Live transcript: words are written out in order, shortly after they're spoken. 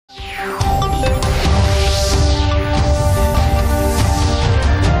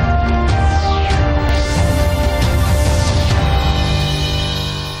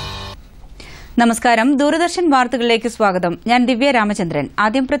നമസ്കാരം. ദൂരദർശൻ വാർത്തകളിലേക്ക് സ്വാഗതം. ഞാൻ ദിവ്യ രാമചന്ദ്രൻ.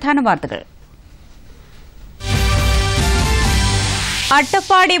 ആദ്യം പ്രധാന വാർത്തകൾ.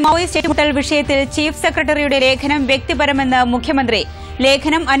 അട്ടപ്പാടി മാവോയിസ്റ്റ് ഏറ്റുമുട്ടൽ വിഷയത്തിൽ ചീഫ് സെക്രട്ടറിയുടെ ലേഖനം വ്യക്തിപരമെന്ന് മുഖ്യമന്ത്രി.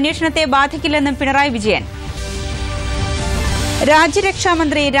 ലേഖനം അന്വേഷണത്തെ ബാധിക്കില്ലെന്നും പിണറായി വിജയൻ.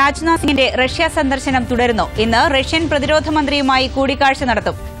 രാജ്യരക്ഷാമന്ത്രി രാജ്നാഥ് സിംഗിന്റെ റഷ്യ സന്ദർശനം തുടരുന്നു. ഇന്ന് റഷ്യൻ പ്രതിരോധ മന്ത്രിയുമായി കൂടിക്കാഴ്ച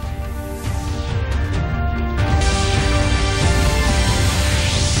നടത്തും.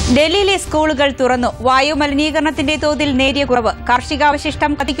 ഡൽഹിയിലെ സ്കൂളുകൾ തുറന്നു. വായു മലിനീകരണത്തിന്റെ തോതിൽ നേരിയ കുറവ്.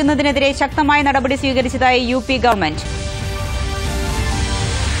 കാർഷികാവശിഷ്ടം കത്തിക്കുന്നതിനെതിരെ ശക്തമായ നടപടി സ്വീകരിച്ചതായി UP ഗവൺമെന്റ്.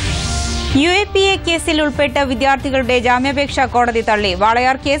 UAPA കേസിൽ ഉൾപ്പെട്ട വിദ്യാർത്ഥികളുടെ ജാമ്യാപേക്ഷ കോടതി തള്ളി.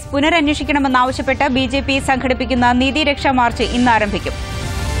 വാളയാർ കേസ് പുനരന്വേഷിക്കണമെന്നാവശ്യപ്പെട്ട് BJP സംഘടിപ്പിക്കുന്ന നീതിരക്ഷാ മാർച്ച് ഇന്ന് ആരംഭിക്കും.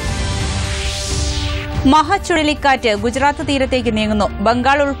 മഹ ചുഴലിക്കാറ്റ് ഗുജറാത്ത് തീരത്തേക്ക് നീങ്ങുന്നു.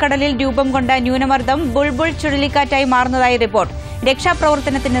 ബംഗാൾ ഉൾക്കടലിൽ രൂപം കൊണ്ട ന്യൂനമർദ്ദം ബുൾബുൾ ചുഴലിക്കാറ്റായി മാറുന്നതായി റിപ്പോർട്ട്.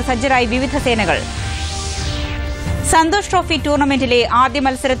 രക്ഷാപ്രവർത്തനത്തിന് സജ്ജരായി വിവിധ സേനകൾ. സന്തോഷ് ട്രോഫി ടൂർണമെന്റിലെ ആദ്യ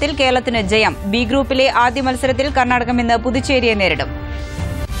മത്സരത്തിൽ കേരളത്തിന് ജയം. ബി ഗ്രൂപ്പിലെ ആദ്യ മത്സരത്തിൽ കർണാടകം ഇന്ന് പുതുച്ചേരിയെ നേരിടും.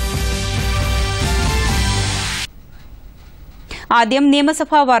 ആദ്യം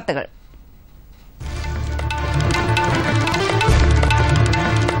നിയമസഭാ വാർത്തകൾ.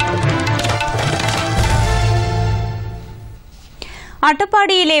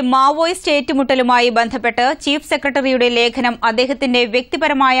 അട്ടപ്പാടിയിലെ മാവോയിസ്റ്റ് ഏറ്റുമുട്ടലുമായി ബന്ധപ്പെട്ട് ചീഫ് സെക്രട്ടറിയുടെ ലേഖനം അദ്ദേഹത്തിന്റെ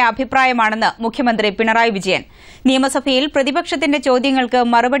വ്യക്തിപരമായ അഭിപ്രായമാണെന്ന് മുഖ്യമന്ത്രി പിണറായി വിജയൻ. നിയമസഭയിൽ പ്രതിപക്ഷത്തിന്റെ ചോദ്യങ്ങൾക്ക്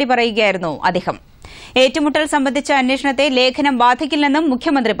മറുപടി പറയുകയായിരുന്നു അദ്ദേഹം. ഏറ്റുമുട്ടൽ സംബന്ധിച്ച അന്വേഷണത്തെ ലേഖനം ബാധിക്കില്ലെന്നും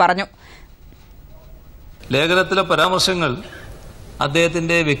മുഖ്യമന്ത്രി പറഞ്ഞു. ലേഖനത്തിലെ പരാമർശങ്ങൾ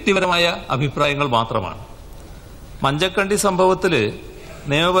അദ്ദേഹത്തിന്റെ വ്യക്തിപരമായ അഭിപ്രായങ്ങൾ മാത്രമാണ്. മഞ്ചക്കണ്ടി സംഭവത്തിൽ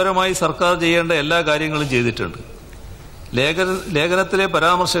നിയമപരമായി സർക്കാർ ചെയ്യേണ്ട എല്ലാ കാര്യങ്ങളും ചെയ്തിട്ടുണ്ട്. ലേഖനത്തിലെ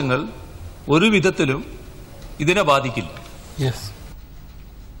പരാമർശങ്ങൾ ഒരു വിധത്തിലും ഇതിനെ ബാധിക്കില്ല.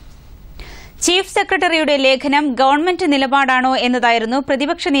 ചീഫ് സെക്രട്ടറിയുടെ ലേഖനം ഗവൺമെന്റ് നിലപാടാണോ എന്നതായിരുന്നു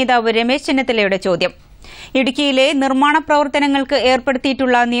പ്രതിപക്ഷ നേതാവ് രമേശ് ചെന്നിത്തലയുടെ ചോദ്യം. ഇടുക്കിയിലെ നിർമ്മാണ പ്രവർത്തനങ്ങൾക്ക്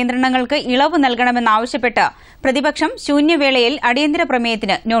ഏർപ്പെടുത്തിയിട്ടുള്ള നിയന്ത്രണങ്ങൾക്ക് ഇളവ് നൽകണമെന്നാവശ്യപ്പെട്ട് പ്രതിപക്ഷം ശൂന്യവേളയിൽ അടിയന്തര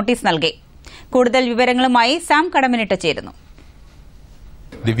പ്രമേയത്തിന് നോട്ടീസ് നൽകി. കൂടുതൽ വിവരങ്ങളുമായി സാം കടമനിട്ട് ചേരുന്നു.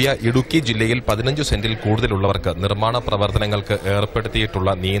 ദിവ്യ, ഇടുക്കി ജില്ലയിൽ 15 സെന്റിൽ കൂടുതലുള്ളവർക്ക് നിർമ്മാണ പ്രവർത്തനങ്ങൾക്ക് ഏർപ്പെടുത്തിയിട്ടുള്ള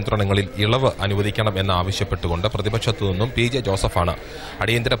നിയന്ത്രണങ്ങളിൽ ഇളവ് അനുവദിക്കണം എന്നാവശ്യപ്പെട്ടുകൊണ്ട് പ്രതിപക്ഷത്തു നിന്നും PJ ജോസഫാണ്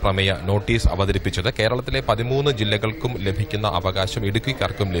അടിയന്തര പ്രമേയ നോട്ടീസ് അവതരിപ്പിച്ചത്. കേരളത്തിലെ 13 ജില്ലകൾക്കും ലഭിക്കുന്ന അവകാശം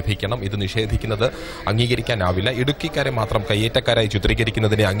ഇടുക്കിക്കാർക്കും ലഭിക്കണം. ഇത് നിഷേധിക്കുന്നത് അംഗീകരിക്കാനാവില്ല. ഇടുക്കിക്കാരെ മാത്രം കയ്യേറ്റക്കാരായി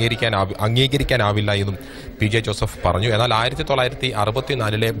ചിത്രീകരിക്കുന്നതിനെ അംഗീകരിക്കാനാവില്ല എന്നും PJ ജോസഫ് പറഞ്ഞു. എന്നാൽ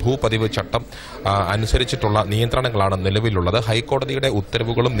 1964 ഭൂപതിവ് ചട്ടം അനുസരിച്ചിട്ടുള്ള നിയന്ത്രണങ്ങളാണ് നിലവിലുള്ളത്. ഹൈക്കോടതിയുടെ ഉത്തരവുകളും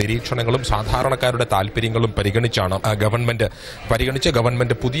നിരീക്ഷണങ്ങളും സാധാരണക്കാരുടെ താൽപര്യങ്ങളും പരിഗണിച്ച്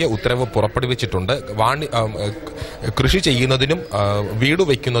ഗവൺമെന്റ് പുതിയ ഉത്തരവ് പുറപ്പെടുവിച്ചിട്ടുണ്ട്. കൃഷി ചെയ്യുന്നതിനും വീട്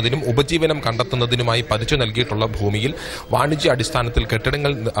വയ്ക്കുന്നതിനും ഉപജീവനം കണ്ടെത്തുന്നതിനുമായി പതിച്ചു നൽകിയിട്ടുള്ള ഭൂമിയിൽ വാണിജ്യ അടിസ്ഥാനത്തിൽ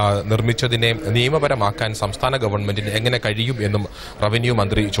കെട്ടിടങ്ങൾ നിർമ്മിച്ചതിനെ നിയമപരമാക്കാൻ സംസ്ഥാന ഗവൺമെന്റിന് എങ്ങനെ കഴിയും എന്നും റവന്യൂ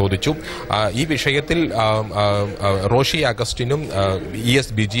മന്ത്രി ചോദിച്ചു. ഈ വിഷയത്തിൽ റോഷി അഗസ്റ്റിനും ES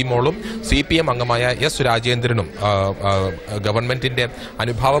ബിജിമോളും CPM അംഗമായ S രാജേന്ദ്രനും ഗവൺമെന്റിന്റെ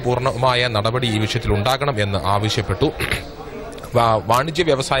അനുഭാവപൂർണമായ നടപടി ഈ വിഷയത്തിൽ ഉണ്ടാകണം എന്ന് ആവശ്യപ്പെട്ടു. വാണിജ്യ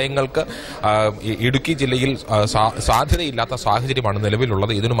വ്യവസായങ്ങൾക്ക് ഇടുക്കി ജില്ലയിൽ സാധ്യതയില്ലാത്ത സാഹചര്യമാണ്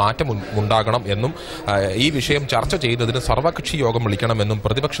നിലവിലുള്ളത്. ഇതിന് മാറ്റം ഉണ്ടാകണം എന്നും ഈ വിഷയം ചർച്ച ചെയ്യുന്നതിന് സർവകക്ഷി യോഗം വിളിക്കണമെന്നും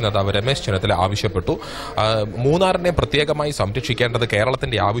പ്രതിപക്ഷ നേതാവ് രമേശ് ചെന്നിത്തല ആവശ്യപ്പെട്ടു. മൂന്നാറിനെ പ്രത്യേകമായി സംരക്ഷിക്കേണ്ടത്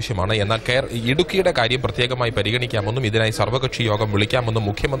കേരളത്തിന്റെ ആവശ്യമാണ്. എന്നാൽ ഇടുക്കിയുടെ കാര്യം പ്രത്യേകമായി പരിഗണിക്കാമെന്നും ഇതിനായി സർവകക്ഷി യോഗം വിളിക്കാമെന്നും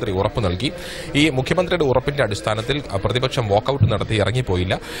മുഖ്യമന്ത്രി ഉറപ്പ് നൽകി. ഈ മുഖ്യമന്ത്രിയുടെ ഉറപ്പിന്റെ അടിസ്ഥാനത്തിൽ പ്രതിപക്ഷം വാക്കൌട്ട് നടത്തി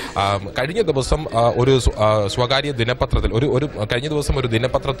ഇറങ്ങിപ്പോയില്ല. കഴിഞ്ഞ ദിവസം ഒരു സ്വകാര്യ ദിനപത്രത്തിൽ ഒരു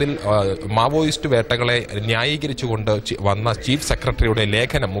ദിനപത്രത്തിൽ മാവോയിസ്റ്റ് വേട്ടകളെ ന്യായീകരിച്ചുകൊണ്ട് വന്ന ചീഫ് സെക്രട്ടറിയുടെ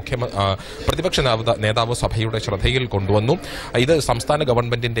ലേഖനം പ്രതിപക്ഷ നേതാവ് സഭയുടെ ശ്രദ്ധയിൽ കൊണ്ടുവന്നു. ഇത് സംസ്ഥാന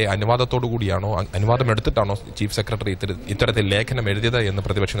ഗവൺമെന്റിന്റെ അനുവാദത്തോടുകൂടിയാണോ, അനുവാദം എടുത്തിട്ടാണോ ചീഫ് സെക്രട്ടറി ഇത്തരത്തിൽ ലേഖനം എഴുതിയത് എന്ന്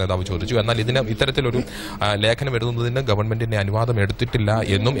പ്രതിപക്ഷ നേതാവ് ചോദിച്ചു. എന്നാൽ ഇത്തരത്തിലൊരു ലേഖനം എഴുതുന്നതിന് ഗവൺമെന്റിന്റെ അനുവാദം എടുത്തിട്ടില്ല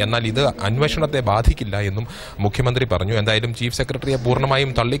എന്നും എന്നാൽ ഇത് അന്വേഷണത്തെ ബാധിക്കില്ല എന്നും മുഖ്യമന്ത്രി പറഞ്ഞു. എന്തായാലും ചീഫ് സെക്രട്ടറിയെ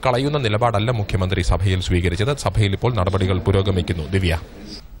പൂർണ്ണമായും തള്ളിക്കളയുന്ന നിലപാടല്ല മുഖ്യമന്ത്രി സഭയിൽ സ്വീകരിച്ചത്. സഭയിൽ ഇപ്പോൾ നടപടികൾ പുരോഗമിക്കുന്നു. ദിവ്യ,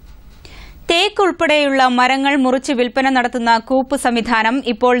 തേക്ക് ഉൾപ്പെടെയുള്ള മരങ്ങൾ മുറിച്ച് വിൽപ്പന നടത്തുന്ന കൂപ്പ് സംവിധാനം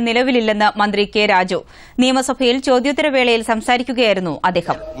ഇപ്പോൾ നിലവിലില്ലെന്ന് മന്ത്രി കെ രാജു നിയമസഭയിൽ ചോദ്യോത്തരവേളയിൽ സംസാരിക്കുകയായിരുന്നു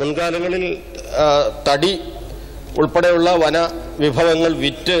അദ്ദേഹം. മുൻകാലങ്ങളിൽ തടി ഉൾപ്പെടെയുള്ള വന വിഭവങ്ങൾ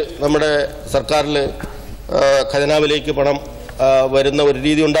വിറ്റ് നമ്മുടെ സർക്കാരിൽ ഖജനാവിലേക്ക് പണം വരുന്ന ഒരു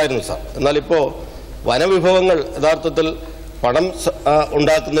രീതി ഉണ്ടായിരുന്നു സാർ. എന്നാൽ ഇപ്പോൾ വനവിഭവങ്ങൾ യഥാർത്ഥത്തിൽ പണം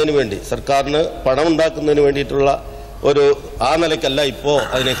ഉണ്ടാക്കുന്നതിന് വേണ്ടി, സർക്കാരിന് പണം ഉണ്ടാക്കുന്നതിന് വേണ്ടിയിട്ടുള്ള ഒരു ആ നിലയ്ക്കല്ല ഇപ്പോൾ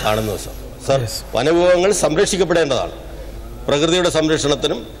അതിനെ കാണുന്നത് സാർ. വനവിഭവങ്ങൾ സംരക്ഷിക്കപ്പെടേണ്ടതാണ്. പ്രകൃതിയുടെ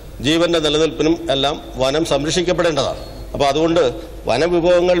സംരക്ഷണത്തിനും ജീവന്റെ നിലനിൽപ്പിനും എല്ലാം വനം സംരക്ഷിക്കപ്പെടേണ്ടതാണ്. അപ്പോൾ അതുകൊണ്ട്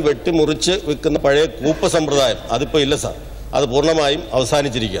വനവിഭവങ്ങൾ വെട്ടിമുറിച്ച് വിൽക്കുന്ന പഴയ കൂപ്പ സമ്പ്രദായം അതിപ്പോൾ ഇല്ല സാർ, അത് പൂർണ്ണമായും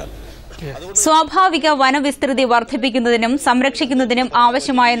അവസാനിച്ചിരിക്കുകയാണ്. സ്വാഭാവിക വനവിസ്തൃതി വർദ്ധിപ്പിക്കുന്നതിനും സംരക്ഷിക്കുന്നതിനും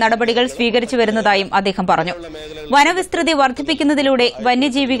ആവശ്യമായ നടപടികൾ സ്വീകരിച്ചു വരുന്നതായും അദ്ദേഹം പറഞ്ഞു. വനവിസ്തൃതി വർദ്ധിപ്പിക്കുന്നതിലൂടെ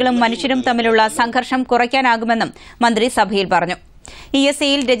വന്യജീവികളും മനുഷ്യരും തമ്മിലുള്ള സംഘർഷം കുറയ്ക്കാനാകുമെന്നും മന്ത്രി സഭയിൽ പറഞ്ഞു.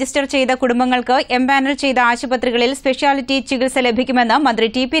 ഇഎസ്ഐയിൽ രജിസ്റ്റർ ചെയ്ത കുടുംബങ്ങൾക്ക് എംപാനൽ ചെയ്ത ആശുപത്രികളിൽ സ്പെഷ്യാലിറ്റി ചികിത്സ ലഭിക്കുമെന്ന് മന്ത്രി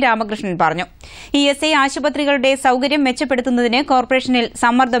ടി.പി. രാമകൃഷ്ണൻ പറഞ്ഞു. ഇഎസ്ഐ ആശുപത്രികളുടെ സൌകര്യം മെച്ചപ്പെടുത്തുന്നതിന് കോർപ്പറേഷനിൽ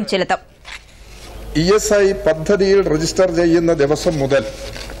സമ്മർദ്ദം ചെലുത്തും. ഇഎസ്ഐ പദ്ധതിയിൽ രജിസ്റ്റർ ചെയ്യുന്ന ദിവസം മുതൽ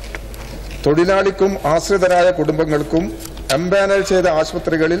തൊഴിലാളിക്കും ആശ്രിതരായ കുടുംബങ്ങൾക്കും എംപാനൽ ചെയ്ത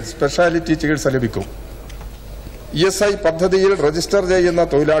ആശുപത്രികളിൽ സ്പെഷ്യാലിറ്റി ചികിത്സ ലഭിക്കും. ഇഎസ്ഐ പദ്ധതിയിൽ രജിസ്റ്റർ ചെയ്യുന്ന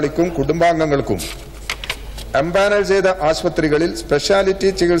തൊഴിലാളിക്കും കുടുംബാംഗങ്ങൾക്കും എംപാനൽ ചെയ്ത ആശുപത്രികളിൽ സ്പെഷ്യാലിറ്റി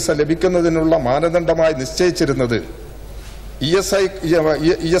ചികിത്സ ലഭിക്കുന്നതിനുള്ള മാനദണ്ഡമായി നിശ്ചയിച്ചിരുന്നത്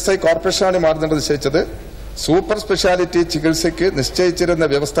ഇഎസ്ഐ കോർപ്പറേഷനാണ് മാനദണ്ഡം നിശ്ചയിച്ചത്. സൂപ്പർ സ്പെഷ്യാലിറ്റി ചികിത്സയ്ക്ക് നിശ്ചയിച്ചിരുന്ന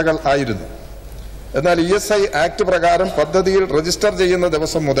വ്യവസ്ഥകൾ ആയിരുന്നു. എന്നാൽ ഇഎസ്ഐ ആക്ട് പ്രകാരം പദ്ധതിയിൽ രജിസ്റ്റർ ചെയ്യുന്ന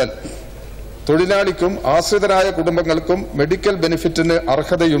ദിവസം മുതൽ തൊഴിലാളിക്കും ആശ്രിതരായ കുടുംബങ്ങൾക്കും മെഡിക്കൽ ബെനിഫിറ്റിന്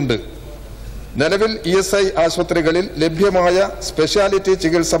അർഹതയുണ്ട്. നിലവിൽ ഇഎസ്ഐ ആശുപത്രികളിൽ ലഭ്യമായ സ്പെഷ്യാലിറ്റി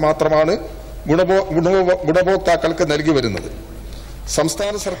ചികിത്സ മാത്രമാണ് ഗുണഭോക്താക്കൾക്ക് നൽകി വരുന്നത്.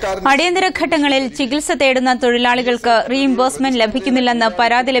 സംസ്ഥാന സർക്കാർ അടിയന്തര ഘട്ടങ്ങളിൽ ചികിത്സ തേടുന്ന തൊഴിലാളികൾക്ക് റീഇംബേഴ്സ്മെന്റ് ലഭിക്കുന്നില്ലെന്ന്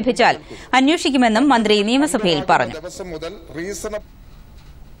പരാതി ലഭിച്ചാൽ അന്വേഷിക്കുമെന്നും മന്ത്രി നിയമസഭയിൽ പറഞ്ഞു.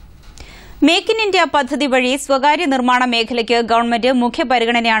 മേക്ക് ഇൻ ഇന്ത്യ പദ്ധതി വഴി സ്വകാര്യ നിർമ്മാണ മേഖലയ്ക്ക് ഗവൺമെന്റ് മുഖ്യ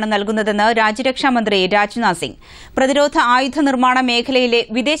പരിഗണനയാണ് നൽകുന്നതെന്ന് രാജ്യരക്ഷാമന്ത്രി രാജ്നാഥ് സിംഗ്. പ്രതിരോധ ആയുധ നിർമ്മാണ മേഖലയിലെ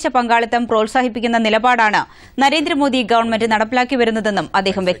വിദേശ പങ്കാളിത്തം പ്രോത്സാഹിപ്പിക്കുന്ന നിലപാടാണ് നരേന്ദ്രമോദി ഗവൺമെന്റ് നടപ്പിലാക്കി വരുന്നതെന്നും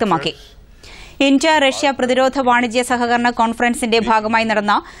അദ്ദേഹം വ്യക്തമാക്കി. ഇന്ത്യ റഷ്യ പ്രതിരോധ വാണിജ്യ സഹകരണ കോൺഫറൻസിന്റെ ഭാഗമായി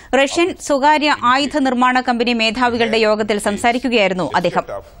നടന്ന റഷ്യൻ സ്വകാര്യ ആയുധ നിർമ്മാണ കമ്പനി മേധാവികളുടെ യോഗത്തിൽ സംസാരിക്കുകയായിരുന്നു അദ്ദേഹം.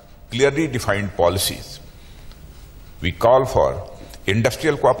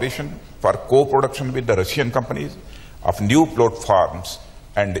 Industrial cooperation for co-production with the Russian companies of new platforms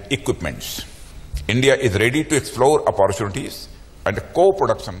and equipments. India is ready to explore opportunities and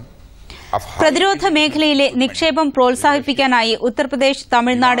co-production of പ്രതിരോധ മേഖലയിലെ നിക്ഷേപം പ്രോത്സാഹിപ്പിക്കാനായി ഉത്തർപ്രദേശ്,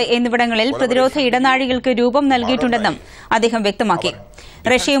 തമിഴ്നാട് എന്നിവിടങ്ങളിൽ പ്രതിരോധ ഇടനാഴികൾക്ക് രൂപം നൽകിയിട്ടുണ്ടെന്നും അദ്ദേഹം വ്യക്തമാക്കി.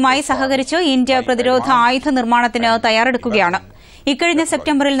 റഷ്യയുമായി സഹകരിച്ച് ഇന്ത്യ പ്രതിരോധ ആയുധ നിർമ്മാണത്തിന് തയ്യാറെടുക്കുകയാണ്. ഇക്കഴിഞ്ഞ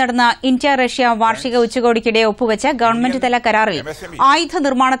സെപ്റ്റംബറിൽ നടന്ന ഇന്ത്യ റഷ്യ വാർഷിക ഉച്ചകോടിക്കിടെ ഒപ്പുവച്ച ഗവൺമെന്റ് തല കരാറിൽ ആയുധ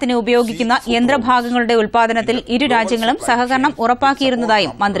നിർമ്മാണത്തിന് ഉപയോഗിക്കുന്ന യന്ത്രഭാഗങ്ങളുടെ ഉൽപാദനത്തിൽ ഇരു രാജ്യങ്ങളും സഹകരണം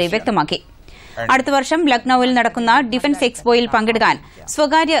ഉറപ്പാക്കിയിരുന്നതായും മന്ത്രി വ്യക്തമാക്കി. അടുത്ത വർഷം ലക്നൌവിൽ നടക്കുന്ന ഡിഫൻസ് എക്സ്പോയിൽ പങ്കെടുക്കാൻ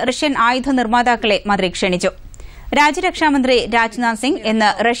സ്വകാര്യ റഷ്യൻ ആയുധ നിർമ്മാതാക്കളെ മന്ത്രി ക്ഷണിച്ചു. രാജ്യരക്ഷാമന്ത്രി രാജ്നാഥ് സിംഗ്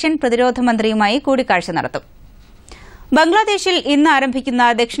ഇന്ന് റഷ്യൻ പ്രതിരോധ മന്ത്രിയുമായി കൂടിക്കാഴ്ച നടത്തും. ബംഗ്ലാദേശിൽ ഇന്ന് ആരംഭിക്കുന്ന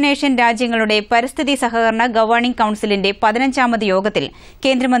ദക്ഷിണേഷ്യൻ രാജ്യങ്ങളുടെ പരിസ്ഥിതി സഹകരണ ഗവേണിംഗ് കൌൺസിലിന്റെ 15ാമത് യോഗത്തിൽ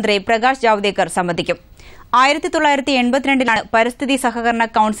കേന്ദ്രമന്ത്രി പ്രകാശ് ജാവ്ദേക്കർ സംബന്ധിക്കും. 1982 പരിസ്ഥിതി സഹകരണ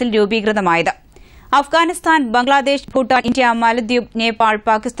കൌൺസിൽ രൂപീകൃതമായത്. അഫ്ഗാനിസ്ഥാൻ, ബംഗ്ലാദേശ്, ഭൂട്ടാൻ, ഇന്ത്യ, മാലദ്വീപ്, നേപ്പാൾ,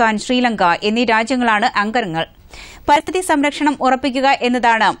 പാകിസ്ഥാൻ, ശ്രീലങ്ക എന്നീ രാജ്യങ്ങളാണ് അംഗങ്ങൾ. പരിസ്ഥിതി സംരക്ഷണം ഉറപ്പിക്കുക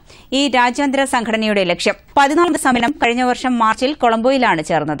എന്നതാണ് ഈ രാജ്യാന്തര സംഘടനയുടെ ലക്ഷ്യം. 14ാമത് സമ്മേളനം കഴിഞ്ഞ വർഷം മാർച്ചിൽ കൊളംബോയിലാണ്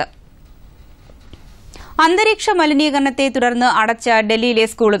ചേർന്നത്. അന്തരീക്ഷ മലിനീകരണത്തെ തുടർന്ന് അടച്ച ഡൽഹിയിലെ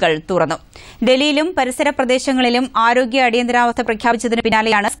സ്കൂളുകൾ തുറന്നു. ഡൽഹിയിലും പരിസര പ്രദേശങ്ങളിലും ആരോഗ്യ അടിയന്തരാവസ്ഥ പ്രഖ്യാപിച്ചതിന്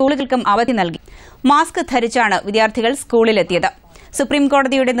പിന്നാലെയാണ് സ്കൂളുകൾക്കും അവധി നൽകി. മാസ്ക് ധരിച്ചാണ് വിദ്യാർത്ഥികൾ സ്കൂളിലെത്തിയത്.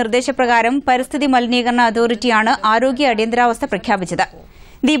 സുപ്രീംകോടതിയുടെ നിർദ്ദേശപ്രകാരം പരിസ്ഥിതി മലിനീകരണ അതോറിറ്റിയാണ് ആരോഗ്യ അടിയന്തരാവസ്ഥ പ്രഖ്യാപിച്ചത്.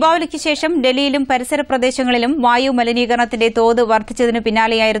 ദീപാവലിക്ക് ശേഷം ഡൽഹിയിലും പരിസര പ്രദേശങ്ങളിലും വായു മലിനീകരണത്തിന്റെ തോത് വർദ്ധിച്ചതിന്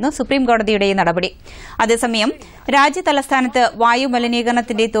പിന്നാലെയായിരുന്നു സുപ്രീംകോടതിയുടെ ഈ നടപടി. അതേസമയം രാജ്യതലസ്ഥാനത്ത് വായു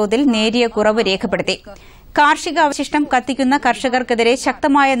മലിനീകരണത്തിന്റെ തോതിൽ നേരിയ കുറവ് രേഖപ്പെടുത്തി. കാർഷിക അവശിഷ്ടം കത്തിക്കുന്ന കർഷകർക്കെതിരെ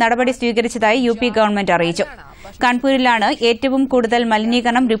ശക്തമായ നടപടി സ്വീകരിച്ചതായി യുപി ഗവൺമെന്റ് അറിയിച്ചു. കാൺപൂരിലാണ് ഏറ്റവും കൂടുതൽ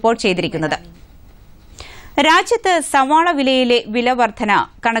മലിനീകരണം റിപ്പോർട്ട് ചെയ്തിരിക്കുന്നത്. രാജ്യത്ത് സവാള വിലയിലെ വില വർധന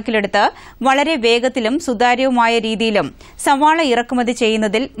കണക്കിലെടുത്ത് വളരെ വേഗത്തിലും സുതാര്യവുമായ രീതിയിലും സവാള ഇറക്കുമതി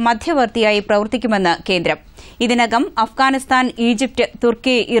ചെയ്യുന്നതിൽ മധ്യവർത്തിയായി പ്രവർത്തിക്കുമെന്ന് കേന്ദ്രം. ഇതിനകം അഫ്ഗാനിസ്ഥാൻ, ഈജിപ്ത്,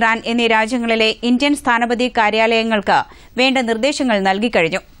 തുർക്കി, ഇറാൻ എന്നീ രാജ്യങ്ങളിലെ ഇന്ത്യൻ സ്ഥാനപതി കാര്യാലയങ്ങൾക്ക് വേണ്ട നിർദ്ദേശങ്ങൾ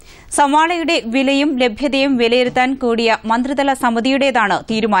നൽകിക്കഴിഞ്ഞു. സവാളയുടെ വിലയും ലഭ്യതയും വിലയിരുത്താൻ കൂടിയ മന്ത്രിതല സമിതിയുടേതാണ്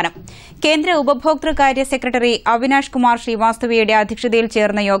തീരുമാനം. കേന്ദ്ര ഉപഭോക്തൃകാര്യ സെക്രട്ടറി അവിനാഷ് കുമാർ ശ്രീവാസ്തവയുടെ അധ്യക്ഷതയിൽ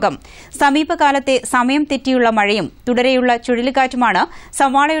ചേർന്ന യോഗം സമീപകാലത്തെ സമയം തെറ്റിയുള്ള മഴയും തുടരെയുള്ള ചുഴലിക്കാറ്റുമാണ്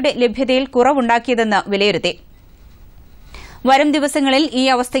സവാളയുടെ ലഭ്യതയിൽ കുറവുണ്ടാക്കിയതെന്ന് വിലയിരുത്തി. വരും ദിവസങ്ങളിൽ ഈ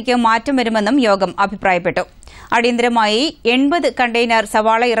അവസ്ഥയ്ക്ക് മാറ്റം വരുമെന്നും യോഗം അഭിപ്രായപ്പെട്ടു. അടിയന്തരമായി 80 കണ്ടെയ്നർ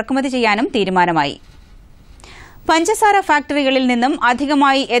സവാള ഇറക്കുമതി ചെയ്യാനും തീരുമാനമായി. പഞ്ചസാര ഫാക്ടറികളിൽ നിന്നും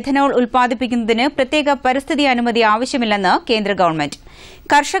അധികമായി എഥനോൾ ഉൽപ്പാദിപ്പിക്കുന്നതിന് പ്രത്യേക പരിസ്ഥിതി അനുമതി ആവശ്യമില്ലെന്ന് കേന്ദ്ര ഗവൺമെന്റ്.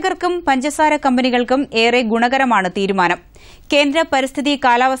 കർഷകർക്കും പഞ്ചസാര കമ്പനികൾക്കും ഏറെ ഗുണകരമാണ് തീരുമാനം. കേന്ദ്ര പരിസ്ഥിതി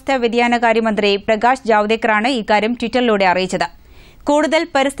കാലാവസ്ഥാ വ്യതിയാനകാര്യമന്ത്രി പ്രകാശ് ജാവ്ദേക്കറാണ് ഇക്കാര്യം ട്വിറ്ററിലൂടെ അറിയിച്ചത്. കൂടുതൽ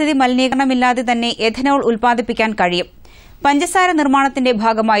പരിസ്ഥിതി മലിനീകരണമില്ലാതെ തന്നെ എഥനോൾ ഉൽപ്പാദിപ്പിക്കാൻ കഴിയും. പഞ്ചസാര നിർമ്മാണത്തിന്റെ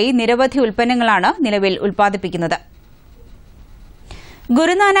ഭാഗമായി നിരവധി ഉൽപ്പന്നങ്ങളാണ് നിലവിൽ ഉൽപ്പാദിപ്പിക്കുന്നത്.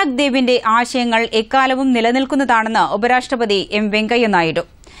 ഗുരുനാനാക്ക് ദേവിന്റെ ആശയങ്ങൾ എക്കാലവും നിലനിൽക്കുന്നതാണെന്ന് ഉപരാഷ്ട്രപതി എം വെങ്കയ്യനായിഡു.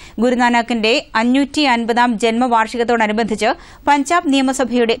 ഗുരുനാനാക്കിന്റെ 550ാം ജന്മവാർഷികത്തോടനുബന്ധിച്ച് പഞ്ചാബ്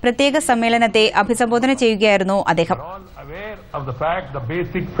നിയമസഭയുടെ പ്രത്യേക സമ്മേളനത്തെ അഭിസംബോധന ചെയ്യുകയായിരുന്നു അദ്ദേഹം.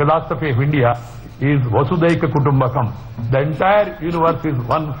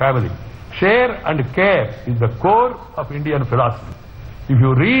 Share and care is the core of Indian philosophy. If you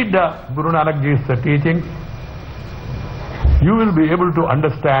read Guru Nanak Ji's teachings, you will be able to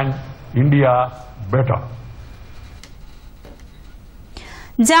understand India better.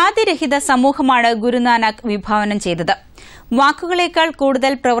 ജാതിരഹിത സമൂഹമാണ് ഗുരുനാനാക്ക് വിഭാവനം ചെയ്തത്. വാക്കുകളേക്കാൾ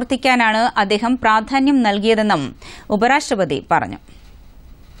കൂടുതൽ പ്രവർത്തിക്കാനാണ് അദ്ദേഹം പ്രാധാന്യം നൽകിയതെന്നും ഉപരാഷ്ട്രപതി പറഞ്ഞു.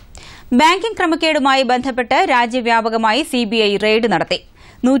 ബാങ്കിംഗ് ക്രമക്കേടുമായി ബന്ധപ്പെട്ട് രാജ്യവ്യാപകമായി സിബിഐ റെയ്ഡ് നടത്തി.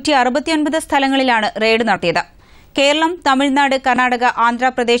 169 സ്ഥലങ്ങളിലാണ് റെയ്ഡ് നടത്തിയത്. കേരളം, തമിഴ്നാട്, കർണാടക,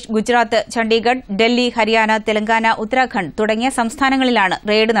 ആന്ധ്രാപ്രദേശ്, ഗുജറാത്ത്, ചണ്ഡീഗഡ്, ഡൽഹി, ഹരിയാന, തെലങ്കാന, ഉത്തരാഖണ്ഡ് തുടങ്ങിയ സംസ്ഥാനങ്ങളിലാണ്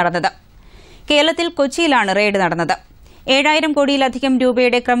റെയ്ഡ് നടന്നത്. കേരളത്തിൽ കൊച്ചിയിലാണ് റെയ്ഡ് നടന്നത്. 7000 കോടിയിലധികം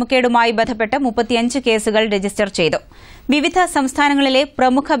രൂപയുടെ ക്രമക്കേടുമായി ബന്ധപ്പെട്ട് 35 കേസുകൾ രജിസ്റ്റർ ചെയ്തു. വിവിധ സംസ്ഥാനങ്ങളിലെ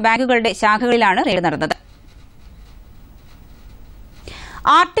പ്രമുഖ ബാങ്കുകളുടെ ശാഖകളിലാണ് റെയ്ഡ് നടന്നത്.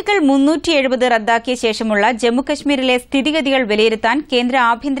 ആർട്ടിക്കിൾ 370 റദ്ദാക്കിയ ശേഷമുള്ള ജമ്മുകശ്മീരിലെ സ്ഥിതിഗതികൾ വിലയിരുത്താൻ കേന്ദ്ര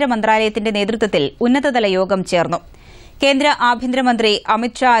ആഭ്യന്തര മന്ത്രാലയത്തിന്റെ നേതൃത്വത്തിൽ ഉന്നതതല യോഗം ചേർന്നു. കേന്ദ്ര ആഭ്യന്തരമന്ത്രി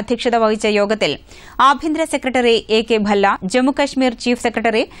അമിത്ഷാ അധ്യക്ഷത വഹിച്ച യോഗത്തിൽ ആഭ്യന്തര secretary A K Bhalla, Jammu Kashmir chief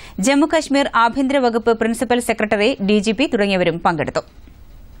secretary, Jammu Kashmir ആഭ്യന്തര വകുപ്പ് പ്രിൻസിപ്പൽ സെക്രട്ടറി, ഡിജിപി തുടങ്ങിയവരും പങ്കെടുത്തു.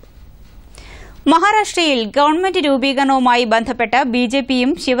 മഹാരാഷ്ട്രയിൽ ഗവൺമെന്റ് രൂപീകരണവുമായി ബന്ധപ്പെട്ട്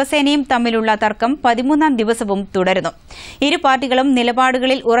ബിജെപിയും ശിവസേനയും തമ്മിലുള്ള തർക്കം 13ാം ദിവസവും തുടരുന്നു. ഇരു പാർട്ടികളും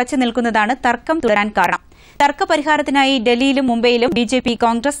നിലപാടുകളിൽ ഉറച്ചു നിൽക്കുന്നതാണ് തർക്കം തുടരാൻ കാരണം. തർക്കപരിഹാരത്തിനായി ഡൽഹിയിലും മുംബൈയിലും ബിജെപി,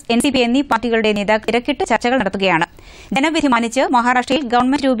 കോൺഗ്രസ്, എൻസിപി എന്നീ പാർട്ടികളുടെ നേതാക്കൾ തിരക്കിട്ട് ചർച്ചകൾ നടത്തുകയാണ്. ജനവിധി മാനിച്ച് മഹാരാഷ്ട്രയിൽ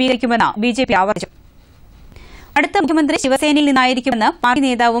ഗവൺമെന്റ് രൂപീകരിക്കുമെന്ന് ബിജെപി ആവർത്തിച്ചു. അടുത്ത മുഖ്യമന്ത്രി ശിവസേനയിൽ നിന്നായിരിക്കുമെന്ന് പാർട്ടി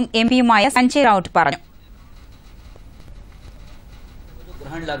നേതാവും എംപിയുമായ സഞ്ജയ് റൌട്ട് പറഞ്ഞു.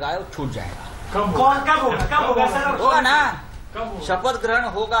 होगा ना, शपथ ग्रहण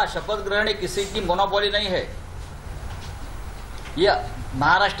होगा. शपथ ग्रहण किसी की मोनोपोली नहीं है. ये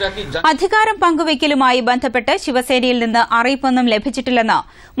महाराष्ट्र की അധികാരം പങ്കുവയ്ക്കലുമായി ബന്ധപ്പെട്ട് ശിവസേനയിൽ നിന്ന് അറിയിപ്പൊന്നും ലഭിച്ചിട്ടില്ലെന്ന്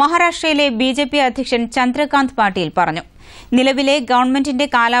മഹാരാഷ്ട്രയിലെ ബിജെപി അധ്യക്ഷൻ ചന്ദ്രകാന്ത് പാട്ടീൽ പറഞ്ഞു. നിലവിലെ ഗവൺമെന്റിന്റെ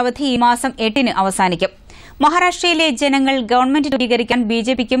കാലാവധി ഈ മാസം 8-ന് അവസാനിക്കും. മഹാരാഷ്ട്രയിലെ ജനങ്ങൾ ഗവൺമെന്റ് രൂപീകരിക്കാൻ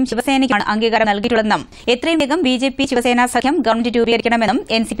ബിജെപിക്കും ശിവസേനയ്ക്കുമാണ് അംഗീകാരം നൽകിയിട്ടുള്ളതെന്നും എത്രയും വേഗം ബിജെപി ശിവസേന സഖ്യം ഗവൺമെന്റ് രൂപീകരിക്കണമെന്നും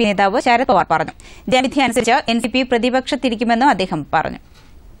എൻസിപി നേതാവ് ശരത് പവാർ പറഞ്ഞു. ജനവിധി അനുസരിച്ച് എൻസിപി പ്രതിപക്ഷത്തിരിക്കുമെന്നും അദ്ദേഹം പറഞ്ഞു.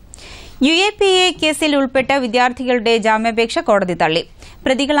 UAPA കേസിൽ ഉൾപ്പെട്ട വിദ്യാർത്ഥികളുടെ ജാമ്യാപേക്ഷ കോടതി തള്ളി.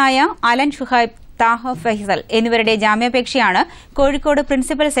 പ്രതികളായ അലൻ ഷുഹൈബ്, താഹ ഫൈസൽ എന്നിവരുടെ ജാമ്യാപേക്ഷയാണ് കോഴിക്കോട്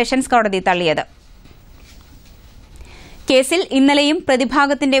പ്രിൻസിപ്പൽ സെഷൻസ് കോടതി തള്ളിയത്. കേസിൽ ഇന്നലെയും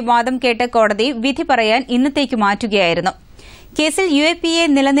പ്രതിഭാഗത്തിന്റെ വാദം കേട്ട കോടതി വിധി പറയാൻ ഇന്നത്തേക്ക് മാറ്റുകയായിരുന്നു. കേസിൽ UAPA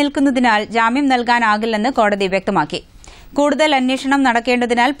നിലനിൽക്കുന്നതിനാൽ ജാമ്യം നൽകാനാകില്ലെന്ന് കോടതി വ്യക്തമാക്കി. കൂടുതൽ അന്വേഷണം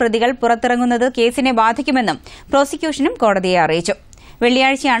നടക്കേണ്ടതിനാൽ പ്രതികൾ പുറത്തിറങ്ങുന്നത് കേസിനെ ബാധിക്കുമെന്നും പ്രോസിക്യൂഷനും കോടതിയെ അറിയിച്ചു.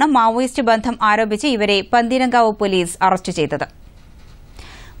 വെള്ളിയാഴ്ചയാണ് മാവോയിസ്റ്റ് ബന്ധം ആരോപിച്ച് ഇവരെ പന്തീരങ്കാവ് പോലീസ് അറസ്റ്റ് ചെയ്തത്.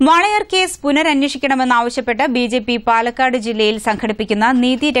 വാളയാർ കേസ് പുനരന്വേഷിക്കണമെന്നാവശ്യപ്പെട്ട് ബിജെപി പാലക്കാട് ജില്ലയിൽ സംഘടിപ്പിക്കുന്ന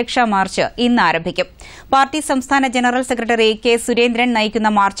നീതി രക്ഷാ മാർച്ച് ഇന്ന് ആരംഭിക്കും. പാർട്ടി സംസ്ഥാന ജനറൽ സെക്രട്ടറി കെ സുരേന്ദ്രൻ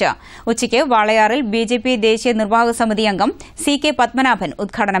നയിക്കുന്ന മാർച്ച് ഉച്ചയ്ക്ക് വാളയാറിൽ ബിജെപി ദേശീയ നിർവാഹക സമിതി അംഗം CK പത്മനാഭൻ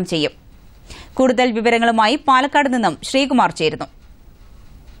ഉദ്ഘാടനം ചെയ്യും. കൂടുതൽ വിവരങ്ങളുമായി പാലക്കാട് നിന്നും ശ്രീകുമാർ ചേരുന്നു.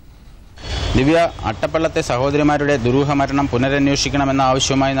 ദിവ്യ, അട്ടപ്പള്ളത്തെ സഹോദരിമാരുടെ ദുരൂഹമരണം പുനരന്വേഷിക്കണമെന്ന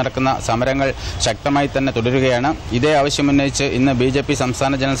ആവശ്യവുമായി നടക്കുന്ന സമരങ്ങൾ ശക്തമായി തന്നെ തുടരുകയാണ്. ഇതേ ആവശ്യമുന്നയിച്ച് ഇന്ന് BJP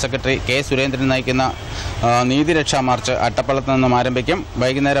സംസ്ഥാന ജനറൽ സെക്രട്ടറി കെ സുരേന്ദ്രൻ നയിക്കുന്ന നീതിരക്ഷാ മാർച്ച് അട്ടപ്പള്ളത്ത് നിന്നും ആരംഭിക്കും.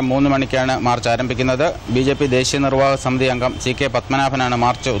 വൈകുന്നേരം 3 മണിക്കാണ് മാർച്ച് ആരംഭിക്കുന്നത്. BJP ദേശീയ നിർവാഹക സമിതി അംഗം CK പത്മനാഭനാണ്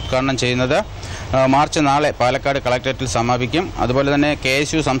മാർച്ച് ഉദ്ഘാടനം ചെയ്യുന്നത്. മാർച്ച് നാളെ പാലക്കാട് കളക്ടറേറ്റിൽ സമാപിക്കും. അതുപോലെ തന്നെ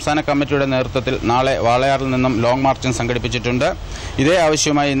KSU സംസ്ഥാന കമ്മിറ്റിയുടെ നേതൃത്വത്തിൽ നാളെ വാളയാറിൽ നിന്നും ലോങ് മാർച്ചും സംഘടിപ്പിച്ചിട്ടുണ്ട്. ഇതേ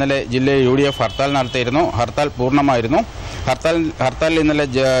ആവശ്യവുമായി ഇന്നലെ ജില്ലയിൽ UDF ഹർത്താൽ നടത്തിയിരുന്നു. ഹർത്താൽ പൂർണ്ണമായിരുന്നു. ഹർത്താലിൽ ഇന്നലെ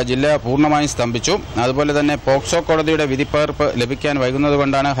ജില്ല പൂർണ്ണമായും സ്തംഭിച്ചു. അതുപോലെ തന്നെ പോക്സോ കോടതിയുടെ വിധിപ്പകർപ്പ് ലഭിക്കാൻ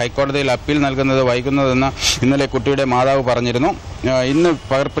വൈകുന്നതുകൊണ്ടാണ് ഹൈക്കോടതിയിൽ അപ്പീൽ നൽകുന്നത് വൈകുന്നതെന്ന് ഇന്നലെ കുട്ടിയുടെ മാതാവ് പറഞ്ഞിരുന്നു. ഇന്ന്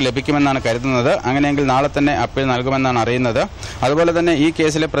പകർപ്പ് ലഭിക്കുമെന്നാണ് കരുതുന്നത്. അങ്ങനെയെങ്കിൽ നാളെ തന്നെ അപ്പീൽ നൽകുമെന്നാണ് അറിയുന്നത്. അതുപോലെ തന്നെ ഈ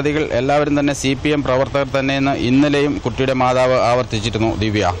കേസിലെ പ്രതികൾ എല്ലാവരും തന്നെ CPM പ്രവർത്തകർ തന്നെയെന്ന് ഇന്നലെയും കുട്ടിയുടെ മാതാവ് ആവർത്തിച്ചിരുന്നു.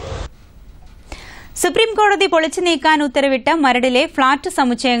 ദിവ്യ, സുപ്രീംകോടതി പൊളിച്ചു നീക്കാൻ ഉത്തരവിട്ട മരടിലെ ഫ്ളാറ്റ്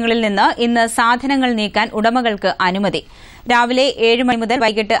സമുച്ചയങ്ങളിൽ നിന്ന് ഇന്ന് സാധനങ്ങൾ നീക്കാൻ ഉടമകൾക്ക് അനുമതി. രാവിലെ 7 മണി മുതൽ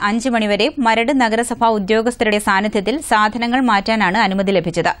വൈകിട്ട് 5 മണിവരെ മരട് നഗരസഭാ ഉദ്യോഗസ്ഥരുടെ സാന്നിധ്യത്തിൽ സാധനങ്ങൾ മാറ്റാനാണ് അനുമതി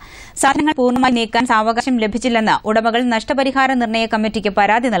ലഭിച്ചത്. സാധനങ്ങൾ പൂർണ്ണമായി നീക്കാൻ സാവകാശം ലഭിച്ചില്ലെന്ന് ഉടമകൾ നഷ്ടപരിഹാര നിർണയ കമ്മിറ്റിക്ക്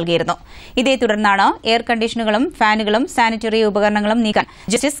പരാതി നൽകിയിരുന്നു. ഇതേ തുടർന്നാണ് എയർ കണ്ടീഷനുകളും ഫാനുകളും സാനിറ്ററി ഉപകരണങ്ങളും നീക്കാൻ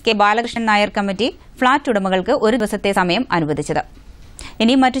justice K Balakrishnan Nair committee flat ഉടമകൾക്ക് ഒരു ദിവസത്തെ സമയം അനുവദിച്ചത്.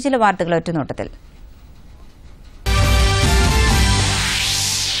 ഇനി മറ്റു ചില വാർത്തകൾ ഒറ്റനോട്ടത്തിൽ.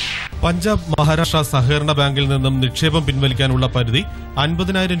 പഞ്ചാബ് മഹാരാഷ്ട്ര സഹകരണ ബാങ്കിൽ നിന്നും നിക്ഷേപം പിൻവലിക്കാനുള്ള പരിധി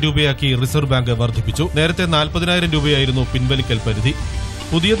 50,000 രൂപയാക്കി റിസർവ് ബാങ്ക് വർദ്ധിപ്പിച്ചു. നേരത്തെ 40,000 രൂപയായിരുന്നു പിൻവലിക്കൽ പരിധി.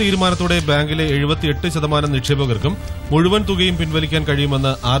 പുതിയ തീരുമാനത്തോടെ ബാങ്കിലെ 78% നിക്ഷേപകർക്കും മുഴുവൻ തുകയും പിൻവലിക്കാൻ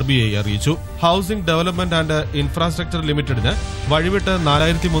കഴിയുമെന്ന് RBI അറിയിച്ചു. ഹൌസിംഗ് ഡെവലപ്മെന്റ് ആൻഡ് ഇൻഫ്രാസ്ട്രക്ചർ ലിമിറ്റഡിന് വഴിവിട്ട്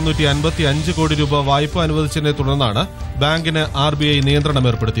 4,355 കോടി രൂപ വായ്പ അനുവദിച്ചതിനെ തുടർന്നാണ് ബാങ്കിന് RBI നിയന്ത്രണം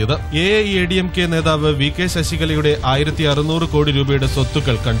ഏർപ്പെടുത്തിയത്. AIADMK നേതാവ് VK ശശികലയുടെ 1,600 കോടി രൂപയുടെ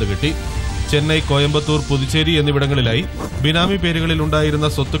സ്വത്തുക്കൾ കണ്ടുകെട്ടി. ചെന്നൈ, കോയമ്പത്തൂർ, പുതുച്ചേരി എന്നിവിടങ്ങളിലായി ബിനാമി പേരുകളിൽ ഉണ്ടായിരുന്ന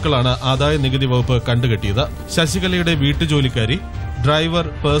സ്വത്തുക്കളാണ് ആദായ നികുതി വകുപ്പ് കണ്ടുകെട്ടിയത്. ശശികലയുടെ വീട്ടുജോലിക്കാരി, ഡ്രൈവർ,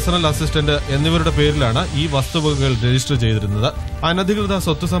 പേഴ്സണൽ അസിസ്റ്റന്റ് എന്നിവരുടെ പേരിലാണ് ഈ വസ്തുവകകൾ രജിസ്റ്റർ ചെയ്തിരുന്നത്. അനധികൃത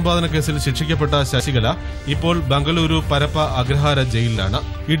സ്വത്ത് സമ്പാദന കേസിൽ ശിക്ഷിക്കപ്പെട്ട ശശികല ഇപ്പോൾ ബംഗളൂരു പരപ്പ അഗ്രഹാര ജയിലിലാണ്.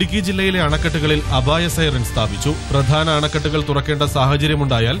 ഇടുക്കി ജില്ലയിലെ അണക്കെട്ടുകളിൽ അപായ സൈറൻ സ്ഥാപിച്ചു. പ്രധാന അണക്കെട്ടുകൾ തുറക്കേണ്ട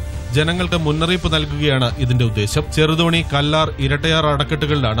സാഹചര്യമുണ്ടായാൽ ജനങ്ങൾക്ക് മുന്നറിയിപ്പ് നൽകുകയാണ് ഇതിന്റെ ഉദ്ദേശം. ചെറുതോണി, കല്ലാർ, ഇരട്ടയാർ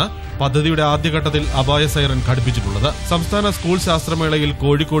അണക്കെട്ടുകളിലാണ് പദ്ധതിയുടെ ആദ്യഘട്ടത്തിൽ അപായ സൈറൻ ഘടിപ്പിച്ചിട്ടുള്ളത്. സംസ്ഥാന സ്കൂൾ ശാസ്ത്രമേളയിൽ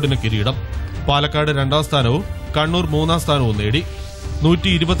കോഴിക്കോടിന് കിരീടം. പാലക്കാട് 2ാം സ്ഥാനവും കണ്ണൂർ 3ാം സ്ഥാനവും നേടി.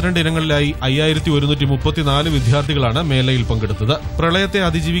 122 ഇനങ്ങളിലായി 5,134 വിദ്യാർത്ഥികളാണ് മേളയിൽ പങ്കെടുത്തത്. പ്രളയത്തെ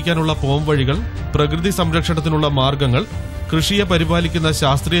അതിജീവിക്കാനുള്ള പോംവഴികൾ, പ്രകൃതി സംരക്ഷണത്തിനുള്ള മാർഗങ്ങൾ, കൃഷിയെ പരിപാലിക്കുന്ന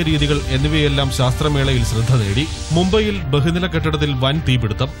ശാസ്ത്രീയ രീതികൾ എന്നിവയെല്ലാം ശാസ്ത്രമേളയിൽ ശ്രദ്ധ നേടി. മുംബൈയിൽ ബഹുനില കെട്ടിടത്തിൽ വൻ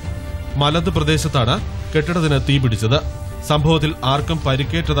തീപിടുത്തം. മലദ് പ്രദേശത്താണ് കെട്ടിടത്തിന് തീപിടിച്ചത്. സംഭവത്തിൽ ആർക്കും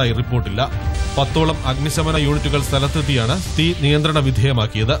പരിക്കേറ്റതായി റിപ്പോർട്ടില്ല. 10ഓളം അഗ്നിശമന യൂണിറ്റുകൾ സ്ഥലത്തെത്തിയാണ് തീ നിയന്ത്രണ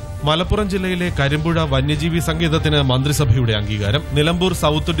വിധേയമാക്കിയത്. മലപ്പുറം ജില്ലയിലെ കരിമ്പുഴ വന്യജീവി സങ്കേതത്തിന് മന്ത്രിസഭയുടെ അംഗീകാരം. നിലമ്പൂർ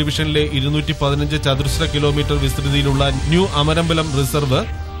സൌത്ത് ഡിവിഷനിലെ 215 ചതുരശ്ര kilometre വിസ്തൃതിയിലുള്ള new Amarambalam reserve,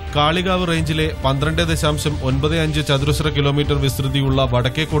 Kalikavu റേഞ്ചിലെ 12.95 ചതുരശ്ര കിലോമീറ്റർ വിസ്തൃതിയുള്ള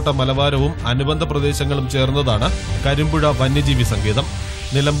വടക്കേക്കോട്ട മലവാരവും അനുബന്ധ പ്രദേശങ്ങളും ചേർന്നതാണ് കരിമ്പുഴ വന്യജീവി സങ്കേതം.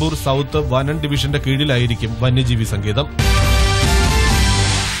 നിലമ്പൂർ സൌത്ത് വനം ഡിവിഷന്റെ കീഴിലായിരിക്കും വന്യജീവി സങ്കേതം.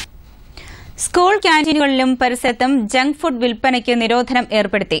 സ്കൂൾ ക്യാന്റീനുകളിലും പരിസരത്തും ജങ്ക് ഫുഡ് വിൽപ്പനയ്ക്ക് നിരോധനം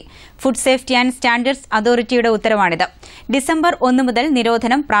ഏർപ്പെടുത്തി. ഫുഡ് സേഫ്റ്റി ആൻഡ് സ്റ്റാൻഡേർഡ്സ് അതോറിറ്റിയുടെ ഉത്തരവാണിത്. ഡിസംബർ 1 മുതൽ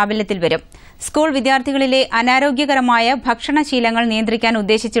നിരോധനം പ്രാബല്യത്തിൽ വരും. സ്കൂൾ വിദ്യാർത്ഥികളിലെ അനാരോഗ്യകരമായ ഭക്ഷണശീലങ്ങൾ നിയന്ത്രിക്കാൻ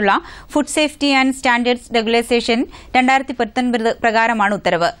ഉദ്ദേശിച്ചുള്ള food safety and standards regulation 2019 പ്രകാരമാണ്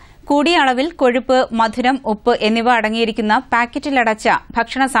ഉത്തരവ്. കൂടിയ അളവിൽ കൊഴുപ്പ്, മധുരം, ഉപ്പ് എന്നിവ അടങ്ങിയിരിക്കുന്ന പാക്കറ്റിലടച്ച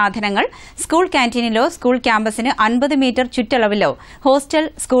ഭക്ഷണ സാധനങ്ങൾ school ക്യാന്റീനിലോ school ക്യാമ്പസിന് 50 metre ചുറ്റളവിലോ hostel,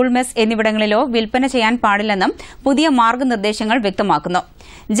 school mess എന്നിവിടങ്ങളിലോ വിൽപ്പന ചെയ്യാൻ പാടില്ലെന്നും പുതിയ മാർഗ്ഗനിർദ്ദേശങ്ങൾ വ്യക്തമാക്കുന്നു.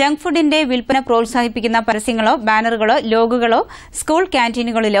 ജങ്ക് ഫുഡിന്റെ വിൽപ്പന പ്രോത്സാഹിപ്പിക്കുന്ന പരസ്യങ്ങളോ ബാനറുകളോ ലോഗോകളോ സ്കൂൾ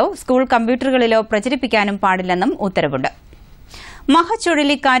ക്യാന്റീനുകളിലോ സ്കൂൾ കമ്പ്യൂട്ടറുകളിലോ പ്രചരിപ്പിക്കാനും പാടില്ലെന്നും ഉത്തരവുണ്ട്. മഹ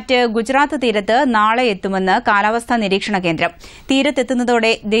ചുഴലിക്കാറ്റ് ഗുജറാത്ത് തീരത്ത് നാളെ എത്തുമെന്ന് കാലാവസ്ഥാ നിരീക്ഷണ കേന്ദ്രം.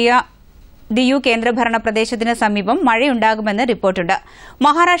 തീരത്തെത്തുന്നതോടെ ദിയു കേന്ദ്രഭരണ പ്രദേശത്തിന് സമീപം മഴയുണ്ടാകുമെന്ന് റിപ്പോർട്ടുണ്ട്.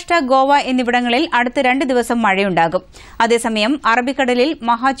 മഹാരാഷ്ട്ര, ഗോവ എന്നിവിടങ്ങളിൽ അടുത്ത 2 ദിവസം മഴയുണ്ടാകും. അതേസമയം അറബിക്കടലിൽ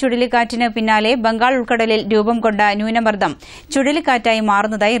മഹ ചുഴലിക്കാറ്റിന് പിന്നാലെ ബംഗാൾ ഉൾക്കടലിൽ രൂപം കൊണ്ട ന്യൂനമർദ്ദം ചുഴലിക്കാറ്റായി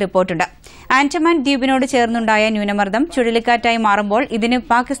മാറുന്നതായി റിപ്പോർട്ടുണ്ട്. ആൻഡമാൻ ദ്വീപിനോട് ചേർന്നുണ്ടായ ന്യൂനമർദ്ദം ചുഴലിക്കാറ്റായി മാറുമ്പോൾ ഇതിന്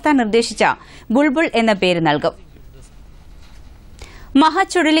പാകിസ്ഥാൻ നിർദ്ദേശിച്ച ബുൾബുൾ എന്ന പേര് നൽകും. മഹ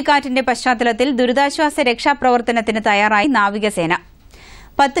ചുഴലിക്കാറ്റിന്റെ പശ്ചാത്തലത്തിൽ ദുരിതാശ്വാസ രക്ഷാപ്രവർത്തനത്തിന് തയ്യാറായി നാവികസേന.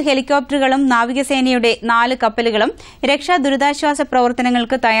 10 ഹെലികോപ്റ്ററുകളും നാവികസേനയുടെ 4 കപ്പലുകളും രക്ഷാ ദുരിതാശ്വാസ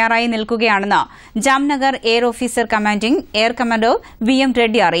പ്രവർത്തനങ്ങൾക്ക് തയ്യാറായി നിൽക്കുകയാണെന്ന് Jamnagar air officer commanding air commander VM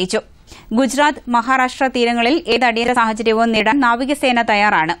Reddy അറിയിച്ചു. ഗുജറാത്ത്, മഹാരാഷ്ട്ര തീരങ്ങളിൽ ഏത് അടിയന്തര സാഹചര്യവും നേരിടാൻ നാവികസേന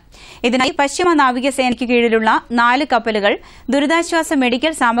തയ്യാറാണ്. ഇതിനായി പശ്ചിമ നാവികസേനയ്ക്ക് കീഴിലുള്ള 4 കപ്പലുകൾ ദുരിതാശ്വാസ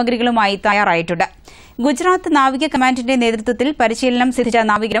മെഡിക്കൽ സാമഗ്രികളുമായി തയ്യാറായിട്ടുണ്ട്. ഗുജറാത്ത് നാവിക കമാൻഡിന്റെ നേതൃത്വത്തിൽ പരിശീലനം സിദ്ധിച്ച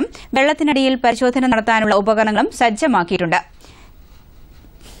നാവികരും വെള്ളത്തിനടിയിൽ പരിശോധന നടത്താനുള്ള ഉപകരണങ്ങളും സജ്ജമാക്കിയിട്ടുണ്ട്.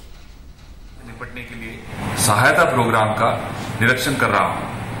 निपटने के लिए सहायता प्रोग्राम का निरीक्षण कर रहा हूं.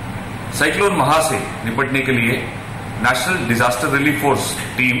 साइक्लोन महा से निपटने के लिए national disaster relief force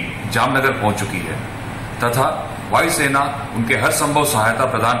team Jamnagar पहुंच चुकी है तथा वायुसेना उनके हर संभव सहायता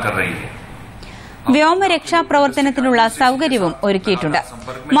प्रदान कर रही है. വ്യോമരക്ഷാ പ്രവർത്തനത്തിനുള്ള സൌകര്യവും ഒരുക്കിയിട്ടുണ്ട്.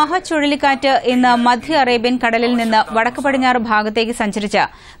 മഹ ചുഴലിക്കാറ്റ് ഇന്ന് മധ്യ അറേബ്യൻ കടലിൽ നിന്ന് വടക്ക് പടിഞ്ഞാറ് ഭാഗത്തേക്ക് സഞ്ചരിച്ച്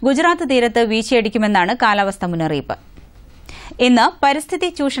ഗുജറാത്ത് തീരത്ത് വീശിയടിക്കുമെന്നാണ് കാലാവസ്ഥാ മുന്നറിയിപ്പ്. ഇന്ന് പരിസ്ഥിതി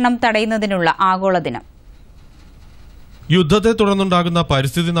ചൂഷണം തടയുന്നതിനുള്ള ആഗോള ദിനം. യുദ്ധത്തെ തുടർന്നുണ്ടാകുന്ന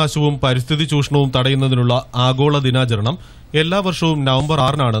പരിസ്ഥിതി നാശവും പരിസ്ഥിതി ചൂഷണവും തടയുന്നതിനുള്ള ആഗോള ദിനാചരണം എല്ലാ വർഷവും നവംബർ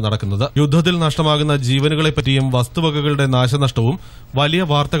 6-നാണ് നടക്കുന്നത്. യുദ്ധത്തിൽ നഷ്ടമാകുന്ന ജീവനുകളെപ്പറ്റിയും വസ്തുവകകളുടെ നാശനഷ്ടവും വലിയ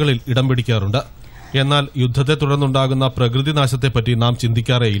വാർത്തകളിൽ ഇടം പിടിക്കാറുണ്ട്. എന്നാൽ യുദ്ധത്തെ തുടർന്നുണ്ടാകുന്ന പ്രകൃതി നാശത്തെപ്പറ്റി നാം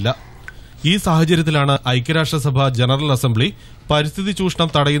ചിന്തിക്കാറേയില്ല. ഈ സാഹചര്യത്തിലാണ് ഐക്യരാഷ്ട്രസഭ ജനറൽ അസംബ്ലി പരിസ്ഥിതി ചൂഷണം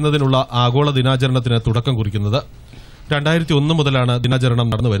തടയുന്നതിനുള്ള ആഗോള ദിനാചരണത്തിന് തുടക്കം കുറിക്കുന്നത്. 2001 മുതലാണ് ദിനാചരണം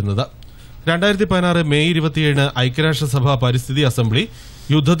നടന്നുവരുന്നത്. 2016 മെയ് 27 ഐക്യരാഷ്ട്രസഭ പരിസ്ഥിതി അസംബ്ലി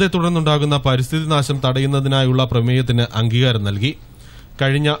യുദ്ധത്തെ തുടർന്നുണ്ടാകുന്ന പരിസ്ഥിതി നാശം തടയുന്നതിനായുള്ള പ്രമേയത്തിന് അംഗീകാരം നൽകി.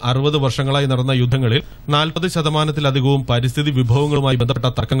 കഴിഞ്ഞ 60 വർഷങ്ങളായി നടന്ന യുദ്ധങ്ങളിൽ 40% പരിസ്ഥിതി വിഭവങ്ങളുമായി ബന്ധപ്പെട്ട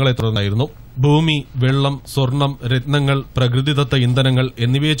തർക്കങ്ങളെ തുടർന്നായിരുന്നു. ഭൂമി, വെള്ളം, സ്വർണം, രത്നങ്ങൾ, പ്രകൃതിദത്ത ഇന്ധനങ്ങൾ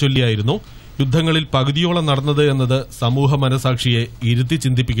എന്നിവയെ ചൊല്ലിയായിരുന്നു യുദ്ധങ്ങളിൽ പകുതിയോളം നടന്നത് എന്നത് സമൂഹ മനസാക്ഷിയെ ഇരുത്തി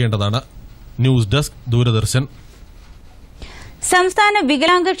ചിന്തിപ്പിക്കേണ്ടതാണ്. News desk, Doordarshan. സംസ്ഥാന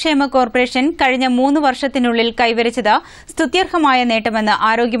വികലാംഗക്ഷേമ കോർപ്പറേഷൻ കഴിഞ്ഞ 3 വർഷത്തിനുള്ളിൽ കൈവരിച്ചത് സ്തുത്യർഹമായ നേട്ടമെന്ന്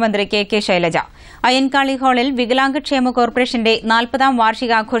ആരോഗ്യമന്ത്രി കെ ശൈലജ. അയ്യൻകാളി ഹാളിൽ വികലാംഗക്ഷേമ കോർപ്പറേഷന്റെ 40ാം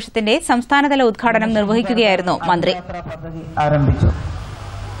വാർഷികാഘോഷത്തിന്റെ സംസ്ഥാനതല ഉദ്ഘാടനം നിർവഹിക്കുകയായിരുന്നു മന്ത്രി. ആരംഭിച്ചു.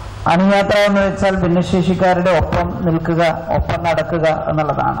 അണിയാത്ര എന്ന് വെച്ചാൽ ഭിന്നശേഷിക്കാരുടെ ഒപ്പം നിൽക്കുക, ഒപ്പം നടക്കുക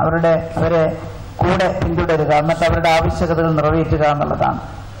എന്നുള്ളതാണ്. അവരെ കൂടെ പിന്തുടരുക, എന്നിട്ട് അവരുടെ ആവശ്യകതകൾ നിറവേറ്റുക എന്നുള്ളതാണ്.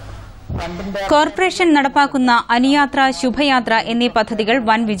 കോർപ്പറേഷൻ നടപ്പാക്കുന്ന അനുയാത്ര, ശുഭയാത്ര എന്നീ പദ്ധതികൾ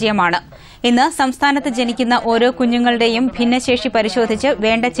വൻ വിജയമാണ്. ഇന്ന് സംസ്ഥാനത്ത് ജനിക്കുന്ന ഓരോ കുഞ്ഞുങ്ങളുടെയും ഭിന്നശേഷി പരിശോധിച്ച്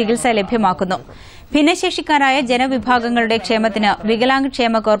വേണ്ട ചികിത്സ ലഭ്യമാക്കുന്നു. ഭിന്നശേഷിക്കാരായ ജനവിഭാഗങ്ങളുടെ ക്ഷേമത്തിന്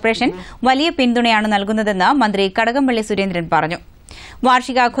വികലാംഗക്ഷേമ കോർപ്പറേഷൻ വലിയ പിന്തുണയാണ് നൽകുന്നതെന്ന് മന്ത്രി കടകംപള്ളി സുരേന്ദ്രൻ പറഞ്ഞു.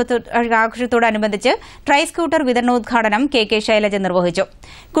 വാർഷികാഘോഷത്തോടനുബന്ധിച്ച് ട്രൈ സ്കൂട്ടർ വിതരണോദ്ഘാടനം കെ ശൈലജ നിർവഹിച്ചു.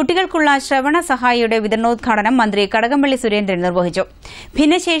 കുട്ടികൾക്കുള്ള ശ്രവണ സഹായിയുടെ വിതരണോദ്ഘാടനം മന്ത്രി കടകംപള്ളി സുരേന്ദ്രൻ നിർവഹിച്ചു.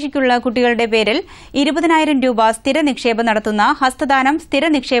 ഭിന്നശേഷിക്കുള്ള കുട്ടികളുടെ പേരിൽ 20,000 രൂപ സ്ഥിര നിക്ഷേപം നടത്തുന്ന ഹസ്തദാനം സ്ഥിര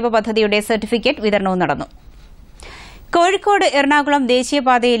നിക്ഷേപ പദ്ധതിയുടെ സർട്ടിഫിക്കറ്റ് വിതരണവും നടന്നു. കോഴിക്കോട് എറണാകുളം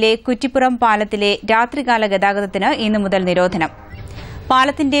ദേശീയപാതയിലെ കുറ്റിപ്പുറം പാലത്തിലെ രാത്രികാല ഗതാഗതത്തിന് ഇന്നു മുതൽ നിരോധനം.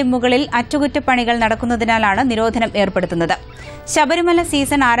 പാലത്തിന്റെ മുകളിൽ അറ്റകുറ്റപ്പണികൾ നടക്കുന്നതിനാലാണ് നിരോധനം ഏർപ്പെടുത്തുന്നത്. ശബരിമല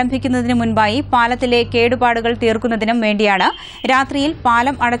സീസൺ ആരംഭിക്കുന്നതിന് മുൻപായി പാലത്തിലെ കേടുപാടുകൾ തീർക്കുന്നതിനും വേണ്ടിയാണ് രാത്രിയിൽ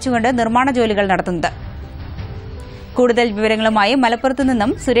പാലം അടച്ചുകൊണ്ട് നിർമ്മാണ ജോലികൾ നടത്തുന്നത്. കൂടുതൽ വിവരങ്ങളുമായി മലപ്പുറത്തു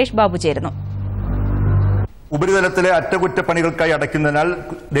നിന്നും സുരേഷ് ബാബു ചേരുന്നു. ഉപരിതലത്തിലെ അറ്റകുറ്റപ്പണികൾക്കായി അടയ്ക്കുന്നതിനാൽ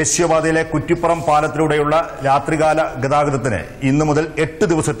ദേശീയപാതയിലെ കുറ്റിപ്പുറം പാലത്തിലൂടെയുള്ള രാത്രികാല ഗതാഗതത്തിന് ഇന്നു മുതൽ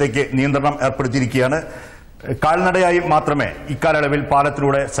 8 ദിവസത്തേക്ക് നിയന്ത്രണം ഏർപ്പെടുത്തിയിരിക്കുകയാണ്. കാൽനടയായി മാത്രമേ ഇക്കാലയളവിൽ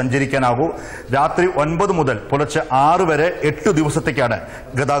പാലത്തിലൂടെ സഞ്ചരിക്കാനാകൂ. രാത്രി 9 മുതൽ പുലർച്ചെ 6 വരെ 8 ദിവസത്തേക്കാണ്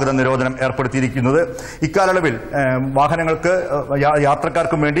ഗതാഗത നിരോധനം ഏർപ്പെടുത്തിയിരിക്കുന്നത്. ഇക്കാലയളവിൽ വാഹനങ്ങൾക്ക്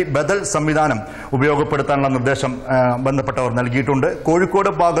യാത്രക്കാർക്കും വേണ്ടി ബദൽ സംവിധാനം ഉപയോഗപ്പെടുത്താനുള്ള നിർദ്ദേശം ബന്ധപ്പെട്ടവർ നൽകിയിട്ടുണ്ട്. കോഴിക്കോട്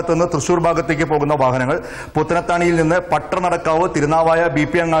ഭാഗത്ത് നിന്ന് തൃശൂർ ഭാഗത്തേക്ക് പോകുന്ന വാഹനങ്ങൾ പുത്തനത്താണിയിൽ നിന്ന് പട്ടണടക്കാവ്, തിരുനാവായ,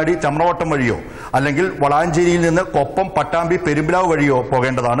 BP അങ്ങാടി, ചമ്രവട്ടം വഴിയോ അല്ലെങ്കിൽ വളാഞ്ചേരിയിൽ നിന്ന് കൊപ്പം, പട്ടാമ്പി, പെരുമ്പിലാവ് വഴിയോ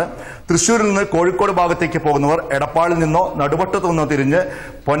പോകേണ്ടതാണ്. തൃശൂരിൽ നിന്ന് കോഴിക്കോട് ഭാഗത്തേക്ക് പോകുന്നവർ എടപ്പാളിൽ നിന്നോ നടുവട്ടത്തു നിന്നോ തിരിഞ്ഞ്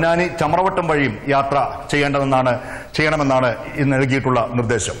പൊന്നാനി, ചമ്രവട്ടം വഴിയും യാത്ര ചെയ്യണമെന്നാണ് നൽകിയിട്ടുള്ള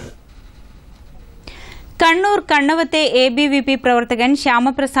നിർദ്ദേശം. കണ്ണൂർ കണ്ണവത്തെ ABVP പ്രവർത്തകൻ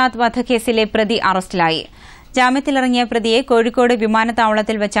ശ്യാമപ്രസാദ് വധക്കേസിലെ പ്രതി അറസ്റ്റിലായി. ജാമ്യത്തിലിറങ്ങിയ പ്രതിയെ കോഴിക്കോട്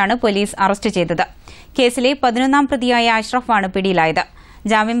വിമാനത്താവളത്തിൽ വെച്ചാണ് പോലീസ് അറസ്റ്റ് ചെയ്തത്. കേസിലെ 11ാം പ്രതിയായ അഷ്റഫാണ് പിടിയിലായത്.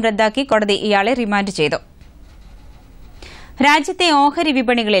 ജാമ്യം റദ്ദാക്കി കോടതി ഇയാളെ റിമാൻഡ് ചെയ്തു. രാജ്യത്തെ ഓഹരി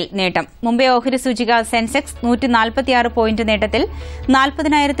വിപണികളിൽ നേട്ടം. മുംബൈ ഓഹരി സൂചിക സെൻസെക്സ് 146 പോയിന്റ് നേട്ടത്തിൽ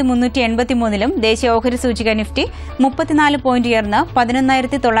 40,383-ലും ദേശീയ ഓഹരി സൂചിക നിഫ്റ്റി 34 പോയിന്റ് ഉയർന്ന്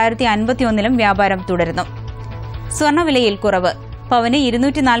 11,951-ലും വ്യാപാരം തുടരുന്നു. സ്വർണ്ണവിലയിൽ കുറവ്. പവന്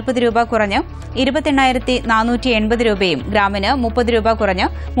 240 രൂപ കുറഞ്ഞ് 28,480 രൂപയും ഗ്രാമിന് 30 രൂപ കുറഞ്ഞ്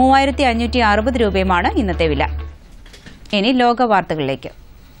 3,560 രൂപയുമാണ് ഇന്നത്തെ വില. ഇനി ലോകവാർത്തകളിലേക്ക്.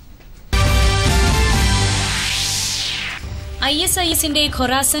 ISISന്റെ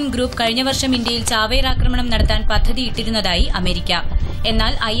ഖൊറാസൻ ഗ്രൂപ്പ് കഴിഞ്ഞ വർഷം ഇന്ത്യയിൽ ചാവേർ ആക്രമണം നടത്താൻ പദ്ധതിയിട്ടിരുന്നതായി അമേരിക്ക.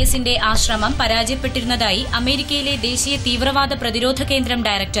 എന്നാൽ ISന്റെ ആശ്രമം പരാജയപ്പെട്ടിരുന്നതായി അമേരിക്കയിലെ ദേശീയ തീവ്രവാദ പ്രതിരോധ കേന്ദ്രം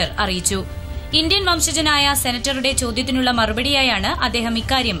ഡയറക്ടർ അറിയിച്ചു. ഇന്ത്യൻ വംശജനായ സെനറ്ററുടെ ചോദ്യത്തിനുള്ള മറുപടിയായാണ് അദ്ദേഹം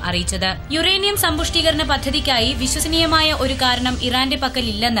ഇക്കാര്യം അറിയിച്ചത്. യുറേനിയം സമ്പുഷ്ടീകരണ പദ്ധതിക്കായി വിശ്വസനീയമായ ഒരു കാരണം ഇറാന്റെ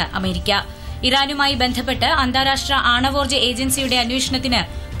പക്കലില്ലെന്ന് അമേരിക്ക. ഇറാനുമായി ബന്ധപ്പെട്ട് അന്താരാഷ്ട്ര ആണവോർജ്ജ ഏജൻസിയുടെ അന്വേഷണത്തിന്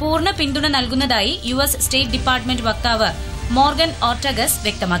പൂർണ്ണ പിന്തുണ നൽകുന്നതായി US സ്റ്റേറ്റ് ഡിപ്പാർട്ട്മെന്റ് വക്താവ് മോർഗൻ ഓർട്ടഗസ്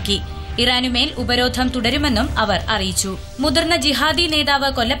വ്യക്തമാക്കി. ഇറാനുമേൽ ഉപരോധം തുടരുമെന്നും അവർ അറിയിച്ചു. മുതിർന്ന ജിഹാദി നേതാവ്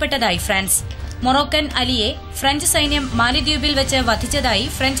കൊല്ലപ്പെട്ടതായി ഫ്രാൻസ്. മൊറോക്കൻ അലിയെ ഫ്രഞ്ച് സൈന്യം മാലിദ്വീപിൽ വെച്ച് വധിച്ചതായി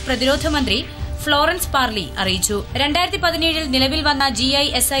ഫ്രഞ്ച് പ്രതിരോധ മന്ത്രി ഫ്ലോറൻസ് പാർലി അറിയിച്ചു. 2017 നിലവിൽ വന്ന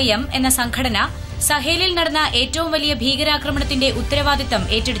GISIM എന്ന സംഘടന സഹേലിൽ നടന്ന ഏറ്റവും വലിയ ഭീകരാക്രമണത്തിന്റെ ഉത്തരവാദിത്തം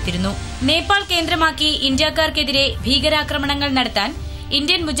ഏറ്റെടുത്തിരുന്നു. നേപ്പാൾ കേന്ദ്രമാക്കി ഇന്ത്യക്കാർക്കെതിരെ ഭീകരാക്രമണങ്ങൾ നടത്താൻ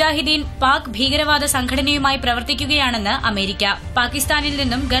ഇന്ത്യൻ മുജാഹിദീൻ പാക് ഭീകരവാദ സംഘടനയുമായി പ്രവർത്തിക്കുകയാണെന്ന് അമേരിക്ക. പാകിസ്ഥാനിൽ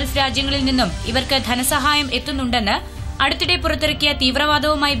നിന്നും ഗൾഫ് രാജ്യങ്ങളിൽ നിന്നും ഇവർക്ക് ധനസഹായം എത്തുന്നുണ്ടെന്ന് അടുത്തിടെ പുറത്തിറക്കിയ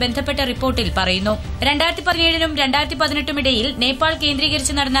തീവ്രവാദവുമായി ബന്ധപ്പെട്ട റിപ്പോർട്ടിൽ പറയുന്നു. 2017-നും 2018-നും ഇടയിൽ നേപ്പാൾ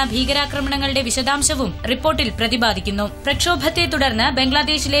കേന്ദ്രീകരിച്ച് നടന്ന ഭീകരാക്രമണങ്ങളുടെ വിശദാംശവും റിപ്പോർട്ടിൽ പ്രതിപാദിക്കുന്നു. പ്രക്ഷോഭത്തെ തുടർന്ന്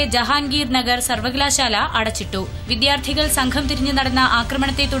ബംഗ്ലാദേശിലെ ജഹാംഗീർ നഗർ സർവകലാശാല അടച്ചിട്ടു. വിദ്യാർത്ഥികൾ സംഘം തിരിഞ്ഞു നടന്ന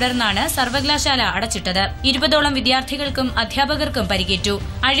ആക്രമണത്തെ തുടർന്നാണ് സർവകലാശാല അടച്ചിട്ടത്. 20ഓളം വിദ്യാർത്ഥികൾക്കും അധ്യാപകർക്കും പരിക്കേറ്റു.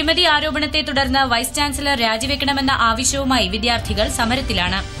 അഴിമതി ആരോപണത്തെ തുടർന്ന് വൈസ് ചാൻസലർ രാജിവെക്കണമെന്ന ആവശ്യവുമായി വിദ്യാർത്ഥികൾ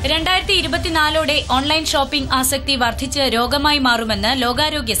സമരത്തിലാണ്. 2024ഓടെ ഓൺലൈൻ ഷോപ്പിംഗ് ആസക്തി വർദ്ധിച്ച് രോഗമായി മാറുമെന്ന്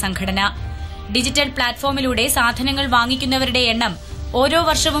ലോകാരോഗ്യ സംഘടന. ഡിജിറ്റൽ പ്ലാറ്റ്ഫോമിലൂടെ സാധനങ്ങൾ വാങ്ങിക്കുന്നവരുടെ എണ്ണം ഓരോ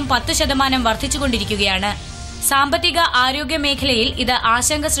വർഷവും 10% വർദ്ധിച്ചുകൊണ്ടിരിക്കുകയാണ്. സാമ്പത്തിക ആരോഗ്യ മേഖലയിൽ ഇത്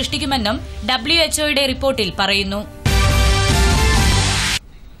ആശങ്ക സൃഷ്ടിക്കുമെന്നും WHO റിപ്പോർട്ടിൽ പറയുന്നു.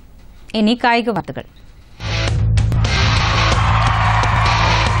 ഇനി കായിക വാർത്തകൾ.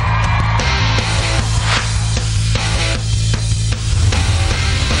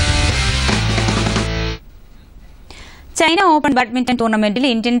 ചൈന ഓപ്പൺ ബാഡ്മിന്റൺ ടൂർണമെന്റിൽ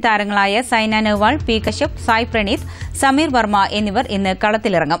ഇന്ത്യൻ താരങ്ങളായ സൈന നെഹ്വാൾ, പി കശ്യപ്, സായ് പ്രണീത്, സമീർ വർമ്മ എന്നിവർ ഇന്ന്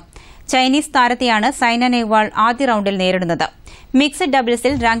കളത്തിലിറങ്ങും. ചൈനീസ് താരത്തെയാണ് സൈന നെഹ്വാൾ ആദ്യ റൌണ്ടിൽ നേരിടുന്നത്. മിക്സഡ്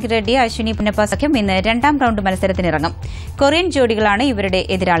ഡബിൾസിൽ റാങ്കി റെഡ്ഡി, അശ്വിനി പൊന്നപ്പ സഖ്യം ഇന്ന് രണ്ടാം റൌണ്ട് മത്സരത്തിനിറങ്ങും. കൊറിയൻ ജോഡികളാണ് ഇവരുടെ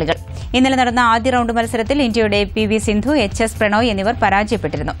എതിരാളികൾ. ഇന്നലെ നടന്ന ആദ്യ റൌണ്ട് മത്സരത്തിൽ ഇന്ത്യയുടെ PV സിന്ധു, HS പ്രണോയ് എന്നിവർ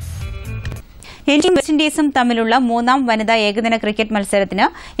പരാജയപ്പെട്ടിരുന്നു. ഇന്ത്യയും വെസ്റ്റ് ഇൻഡീസും തമ്മിലുള്ള മൂന്നാം വനിതാ ഏകദിന ക്രിക്കറ്റ് മത്സരത്തിന്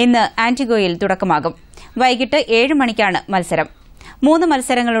ഇന്ന് ആന്റിഗോയിൽ തുടക്കമാകും. വൈകിട്ട് 7 മണിക്കാണ് മത്സരം. 3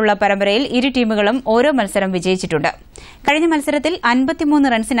 മത്സരങ്ങളുള്ള പരമ്പരയിൽ ഇരു ടീമുകളും ഓരോ മത്സരം വിജയിച്ചിട്ടുണ്ട്. കഴിഞ്ഞ മത്സരത്തിൽ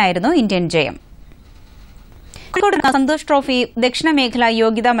 53 റൺസിനായിരുന്നു ഇന്ത്യൻ ജയം. സന്തോഷ് ട്രോഫി ദക്ഷിണ മേഖലാ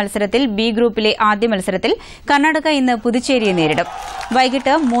യോഗ്യതാ മത്സരത്തിൽ ബി ഗ്രൂപ്പിലെ ആദ്യ മത്സരത്തിൽ കർണാടക ഇന്ന് പുതുച്ചേരിയെ നേരിടും.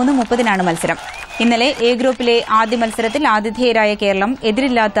 വൈകിട്ട് 3:30-നാണ് മത്സരം. ഇന്നലെ എ ഗ്രൂപ്പിലെ ആദ്യ മത്സരത്തിൽ ആതിഥേയരായ കേരളം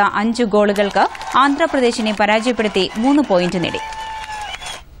എതിരില്ലാത്ത 5 ഗോളുകൾക്ക് ആന്ധ്രാപ്രദേശിനെ പരാജയപ്പെടുത്തി 3 പോയിന്റ് നേടി.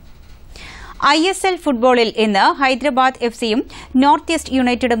 ISL ഫുട്ബോളിൽ ഇന്ന് ഹൈദരാബാദ് FCയും നോർത്ത് ഈസ്റ്റ്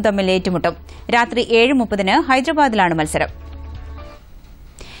യുണൈറ്റഡും തമ്മിൽ ഏറ്റുമുട്ടും. രാത്രി 7:30-ന് ഹൈദരാബാദിലാണ് മത്സരം.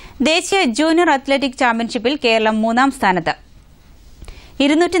 ദേശീയ ജൂനിയർ അത്ലറ്റിക് ചാമ്പ്യൻഷിപ്പിൽ കേരളം 3-ാം സ്ഥാനത്ത്.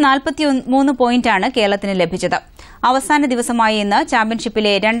 243 പോയിന്റാണ് കേരളത്തിന് ലഭിച്ചത്. അവസാന ദിവസമായ ഇന്ന്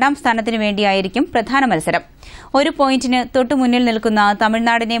ചാമ്പ്യൻഷിപ്പിലെ 2-ാം സ്ഥാനത്തിനു വേണ്ടിയായിരിക്കും പ്രധാന മത്സരം. 1 പോയിന്റിന് തൊട്ടുമുന്നിൽ നിൽക്കുന്ന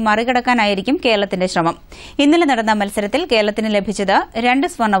തമിഴ്നാടിനെ മറികടക്കാനായിരിക്കും കേരളത്തിന്റെ ശ്രമം. ഇന്നലെ നടന്ന മത്സരത്തിൽ കേരളത്തിന് ലഭിച്ചത്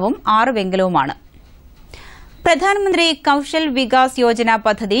 2 സ്വർണവും 6 വെങ്കലവുമാണ്. പ്രധാനമന്ത്രി കൌശൽ വികാസ് യോജന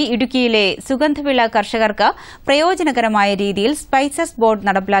പദ്ധതി ഇടുക്കിയിലെ സുഗന്ധവിള കർഷകർക്ക് പ്രയോജനകരമായ രീതിയിൽ സ്പൈസസ് ബോർഡ്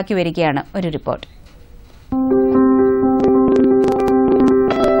നടപ്പിലാക്കി വരികയാണ്. ഒരു റിപ്പോർട്ട്.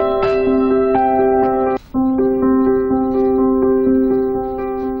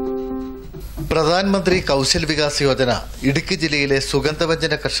 പ്രധാനമന്ത്രി കൌശൽ വികാസ് യോജന ഇടുക്കി ജില്ലയിലെ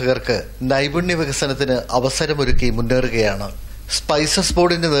സുഗന്ധവ്യഞ്ജന കർഷകർക്ക് നൈപുണ്യ വികസനത്തിന് അവസരമൊരുക്കി മുന്നേറുകയാണ്. സ്പൈസസ്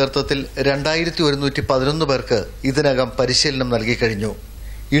ബോർഡിന്റെ നേതൃത്വത്തിൽ 2111 പേർക്ക് ഇതിനകം പരിശീലനം നൽകിക്കഴിഞ്ഞു.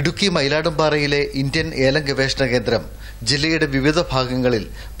 ഇടുക്കി മയിലാടുംപാറയിലെ ഇന്ത്യൻ ഏലം ഗവേഷണ കേന്ദ്രം ജില്ലയുടെ വിവിധ ഭാഗങ്ങളിൽ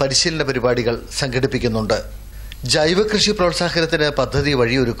പരിശീലന പരിപാടികൾ സംഘടിപ്പിക്കുന്നുണ്ട്. ജൈവകൃഷി പ്രോത്സാഹനത്തിന് പദ്ധതി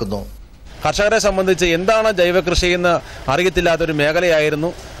വഴിയൊരുക്കുന്നു. കർഷകരെ സംബന്ധിച്ച് എന്താണ് ജൈവകൃഷി എന്ന് അറിയത്തില്ലാത്തൊരു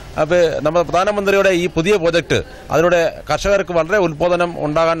മേഖലയായിരുന്നു. അപ്പോൾ നമ്മുടെ പ്രധാനമന്ത്രിയുടെ ഈ പുതിയ പ്രോജക്റ്റ് അതിലൂടെ കർഷകർക്ക് വളരെ ഉൽപാദനം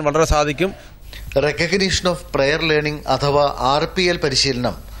ഉണ്ടാകാൻ വളരെ സാധിക്കും. റെക്കഗ്നീഷൻ ഓഫ് പ്രയർ ലേണിംഗ് അഥവാ RPL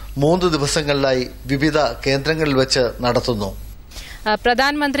പരിശീലനം 3 ദിവസങ്ങളിലായി വിവിധ കേന്ദ്രങ്ങളിൽ വെച്ച് നടത്തുന്നു.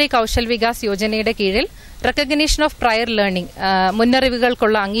 പ്രധാനമന്ത്രി കൌശൽ വികാസ് യോജനയുടെ കീഴിൽ റെക്കഗ്നീഷൻ ഓഫ് പ്രയർ ലേണിംഗ്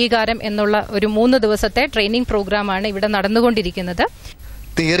മുന്നറിവുകൾക്കുള്ള അംഗീകാരം എന്നുള്ള ഒരു 3 ദിവസത്തെ ട്രെയിനിംഗ് പ്രോഗ്രാമാണ് ഇവിടെ നടന്നുകൊണ്ടിരിക്കുന്നത്.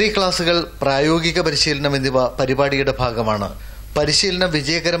 തിയറി ക്ലാസുകൾ, പ്രായോഗിക പരിശീലനം എന്നിവ പരിപാടിയുടെ ഭാഗമാണ്. പരിശീലനം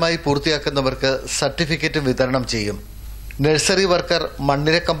വിജയകരമായി പൂർത്തിയാക്കുന്നവർക്ക് സർട്ടിഫിക്കറ്റും വിതരണം ചെയ്യും. നഴ്സറി വർക്കർ,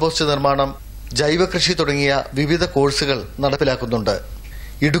 മണ്ണിര കമ്പോസ്റ്റ് നിർമ്മാണം, ജൈവകൃഷി തുടങ്ങിയ വിവിധ കോഴ്സുകൾ നടപ്പിലാക്കുന്നുണ്ട്.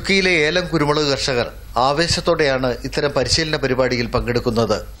 ഇടുക്കിയിലെ ഏലം കുരുമുളക് കർഷകർ ആവേശത്തോടെയാണ് ഇത്തരം പരിശീലന പരിപാടിയിൽ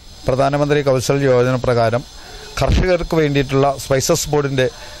പങ്കെടുക്കുന്നത്. പ്രധാനമന്ത്രി കൌശൽ യോജന പ്രകാരം കർഷകർക്ക് വേണ്ടിയിട്ടുള്ള സ്പൈസസ് ബോർഡിന്റെ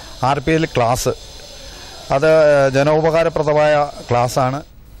RPL ക്ലാസ് അത് ജനോപകാരപ്രദമായ ക്ലാസ്സാണ്.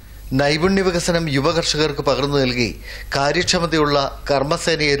 നൈപുണ്യ വികസനം യുവകർഷകർക്ക് പകർന്നു നൽകി കാര്യക്ഷമതയുള്ള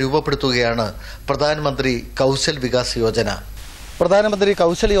കർമ്മസേനയെ രൂപപ്പെടുത്തുകയാണ് പ്രധാനമന്ത്രി കൌശൽ വികാസ് യോജന. പ്രധാനമന്ത്രി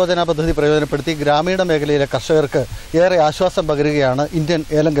കൌശൽ യോജന പദ്ധതി പ്രയോജനപ്പെടുത്തി ഗ്രാമീണ മേഖലയിലെ കർഷകർക്ക് ഏറെ ആശ്വാസം പകരുകയാണ് ഇന്ത്യൻ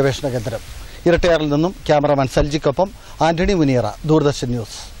ഏലം ഗവേഷണ കേന്ദ്രം. ഇരട്ടയാറിൽ നിന്നും ക്യാമറമാൻ സൽജിക്കൊപ്പം ആന്റണി മുനിയറ, ദൂരദർശൻ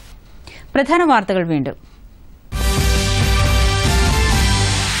ന്യൂസ്. പ്രധാന വാർത്തകൾ വീണ്ടും.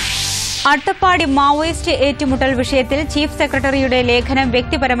 അട്ടപ്പാടി മാവോയിസ്റ്റ് ഏറ്റുമുട്ടൽ വിഷയത്തിൽ ചീഫ് സെക്രട്ടറിയുടെ ലേഖനം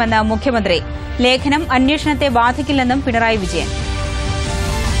വ്യക്തിപരമെന്ന് മുഖ്യമന്ത്രി. ലേഖനം അന്വേഷണത്തെ ബാധിക്കില്ലെന്നും പിണറായി വിജയൻ.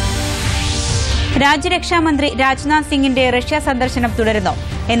 രാജ്യരക്ഷാമന്ത്രി രാജ്നാഥ് സിംഗിന്റെ റഷ്യ സന്ദർശനം തുടരുന്നു.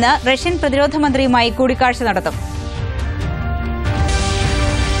 ഇന്ന് റഷ്യൻ പ്രതിരോധ മന്ത്രിയുമായി കൂടിക്കാഴ്ച നടത്തും.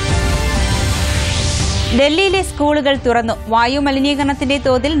 ഡൽഹിയിലെ സ്കൂളുകൾ തുറന്നു. വായു മലിനീകരണത്തിന്റെ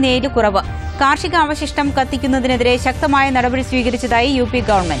തോതിൽ നേരിയ കുറവ്. കാർഷിക അവശിഷ്ടം കത്തിക്കുന്നതിനെതിരെ ശക്തമായ നടപടി സ്വീകരിച്ചതായി UP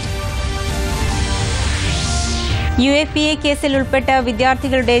ഗവൺമെന്റ്. UAPA കേസിൽ ഉൾപ്പെട്ട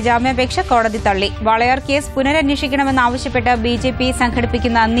വിദ്യാർത്ഥികളുടെ ജാമ്യാപേക്ഷ കോടതി തള്ളി. വാളയാർ കേസ് പുനരന്വേഷിക്കണമെന്നാവശ്യപ്പെട്ട് BJP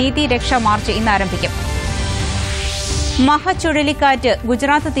സംഘടിപ്പിക്കുന്ന നീതി രക്ഷാ മാർച്ച് ഇന്ന് ആരംഭിക്കും. മഹ ചുഴലിക്കാറ്റ്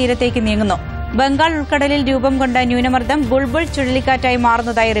ഗുജറാത്ത് തീരത്തേക്ക് നീങ്ങുന്നു. ബംഗാൾ ഉൾക്കടലിൽ രൂപം കൊണ്ട ന്യൂനമർദ്ദം ബുൾബുൾ ചുഴലിക്കാറ്റായി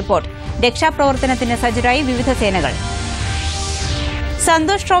മാറുന്നതായി റിപ്പോർട്ട്. രക്ഷാപ്രവർത്തനത്തിന് സജ്ജരായി വിവിധ സേനകൾ.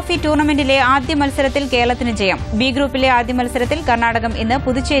 സന്തോഷ് ട്രോഫി ടൂർണമെന്റിലെ ആദ്യ മത്സരത്തിൽ കേരളത്തിന് ജയം. ബി ഗ്രൂപ്പിലെ ആദ്യ മത്സരത്തിൽ കർണാടകം ഇന്ന്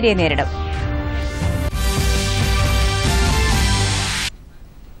പുതുച്ചേരിയെ നേരിടും.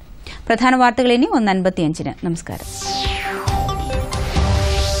 പ്രധാന വാർത്തകൾ ഇനി 1:55. നമസ്കാരം.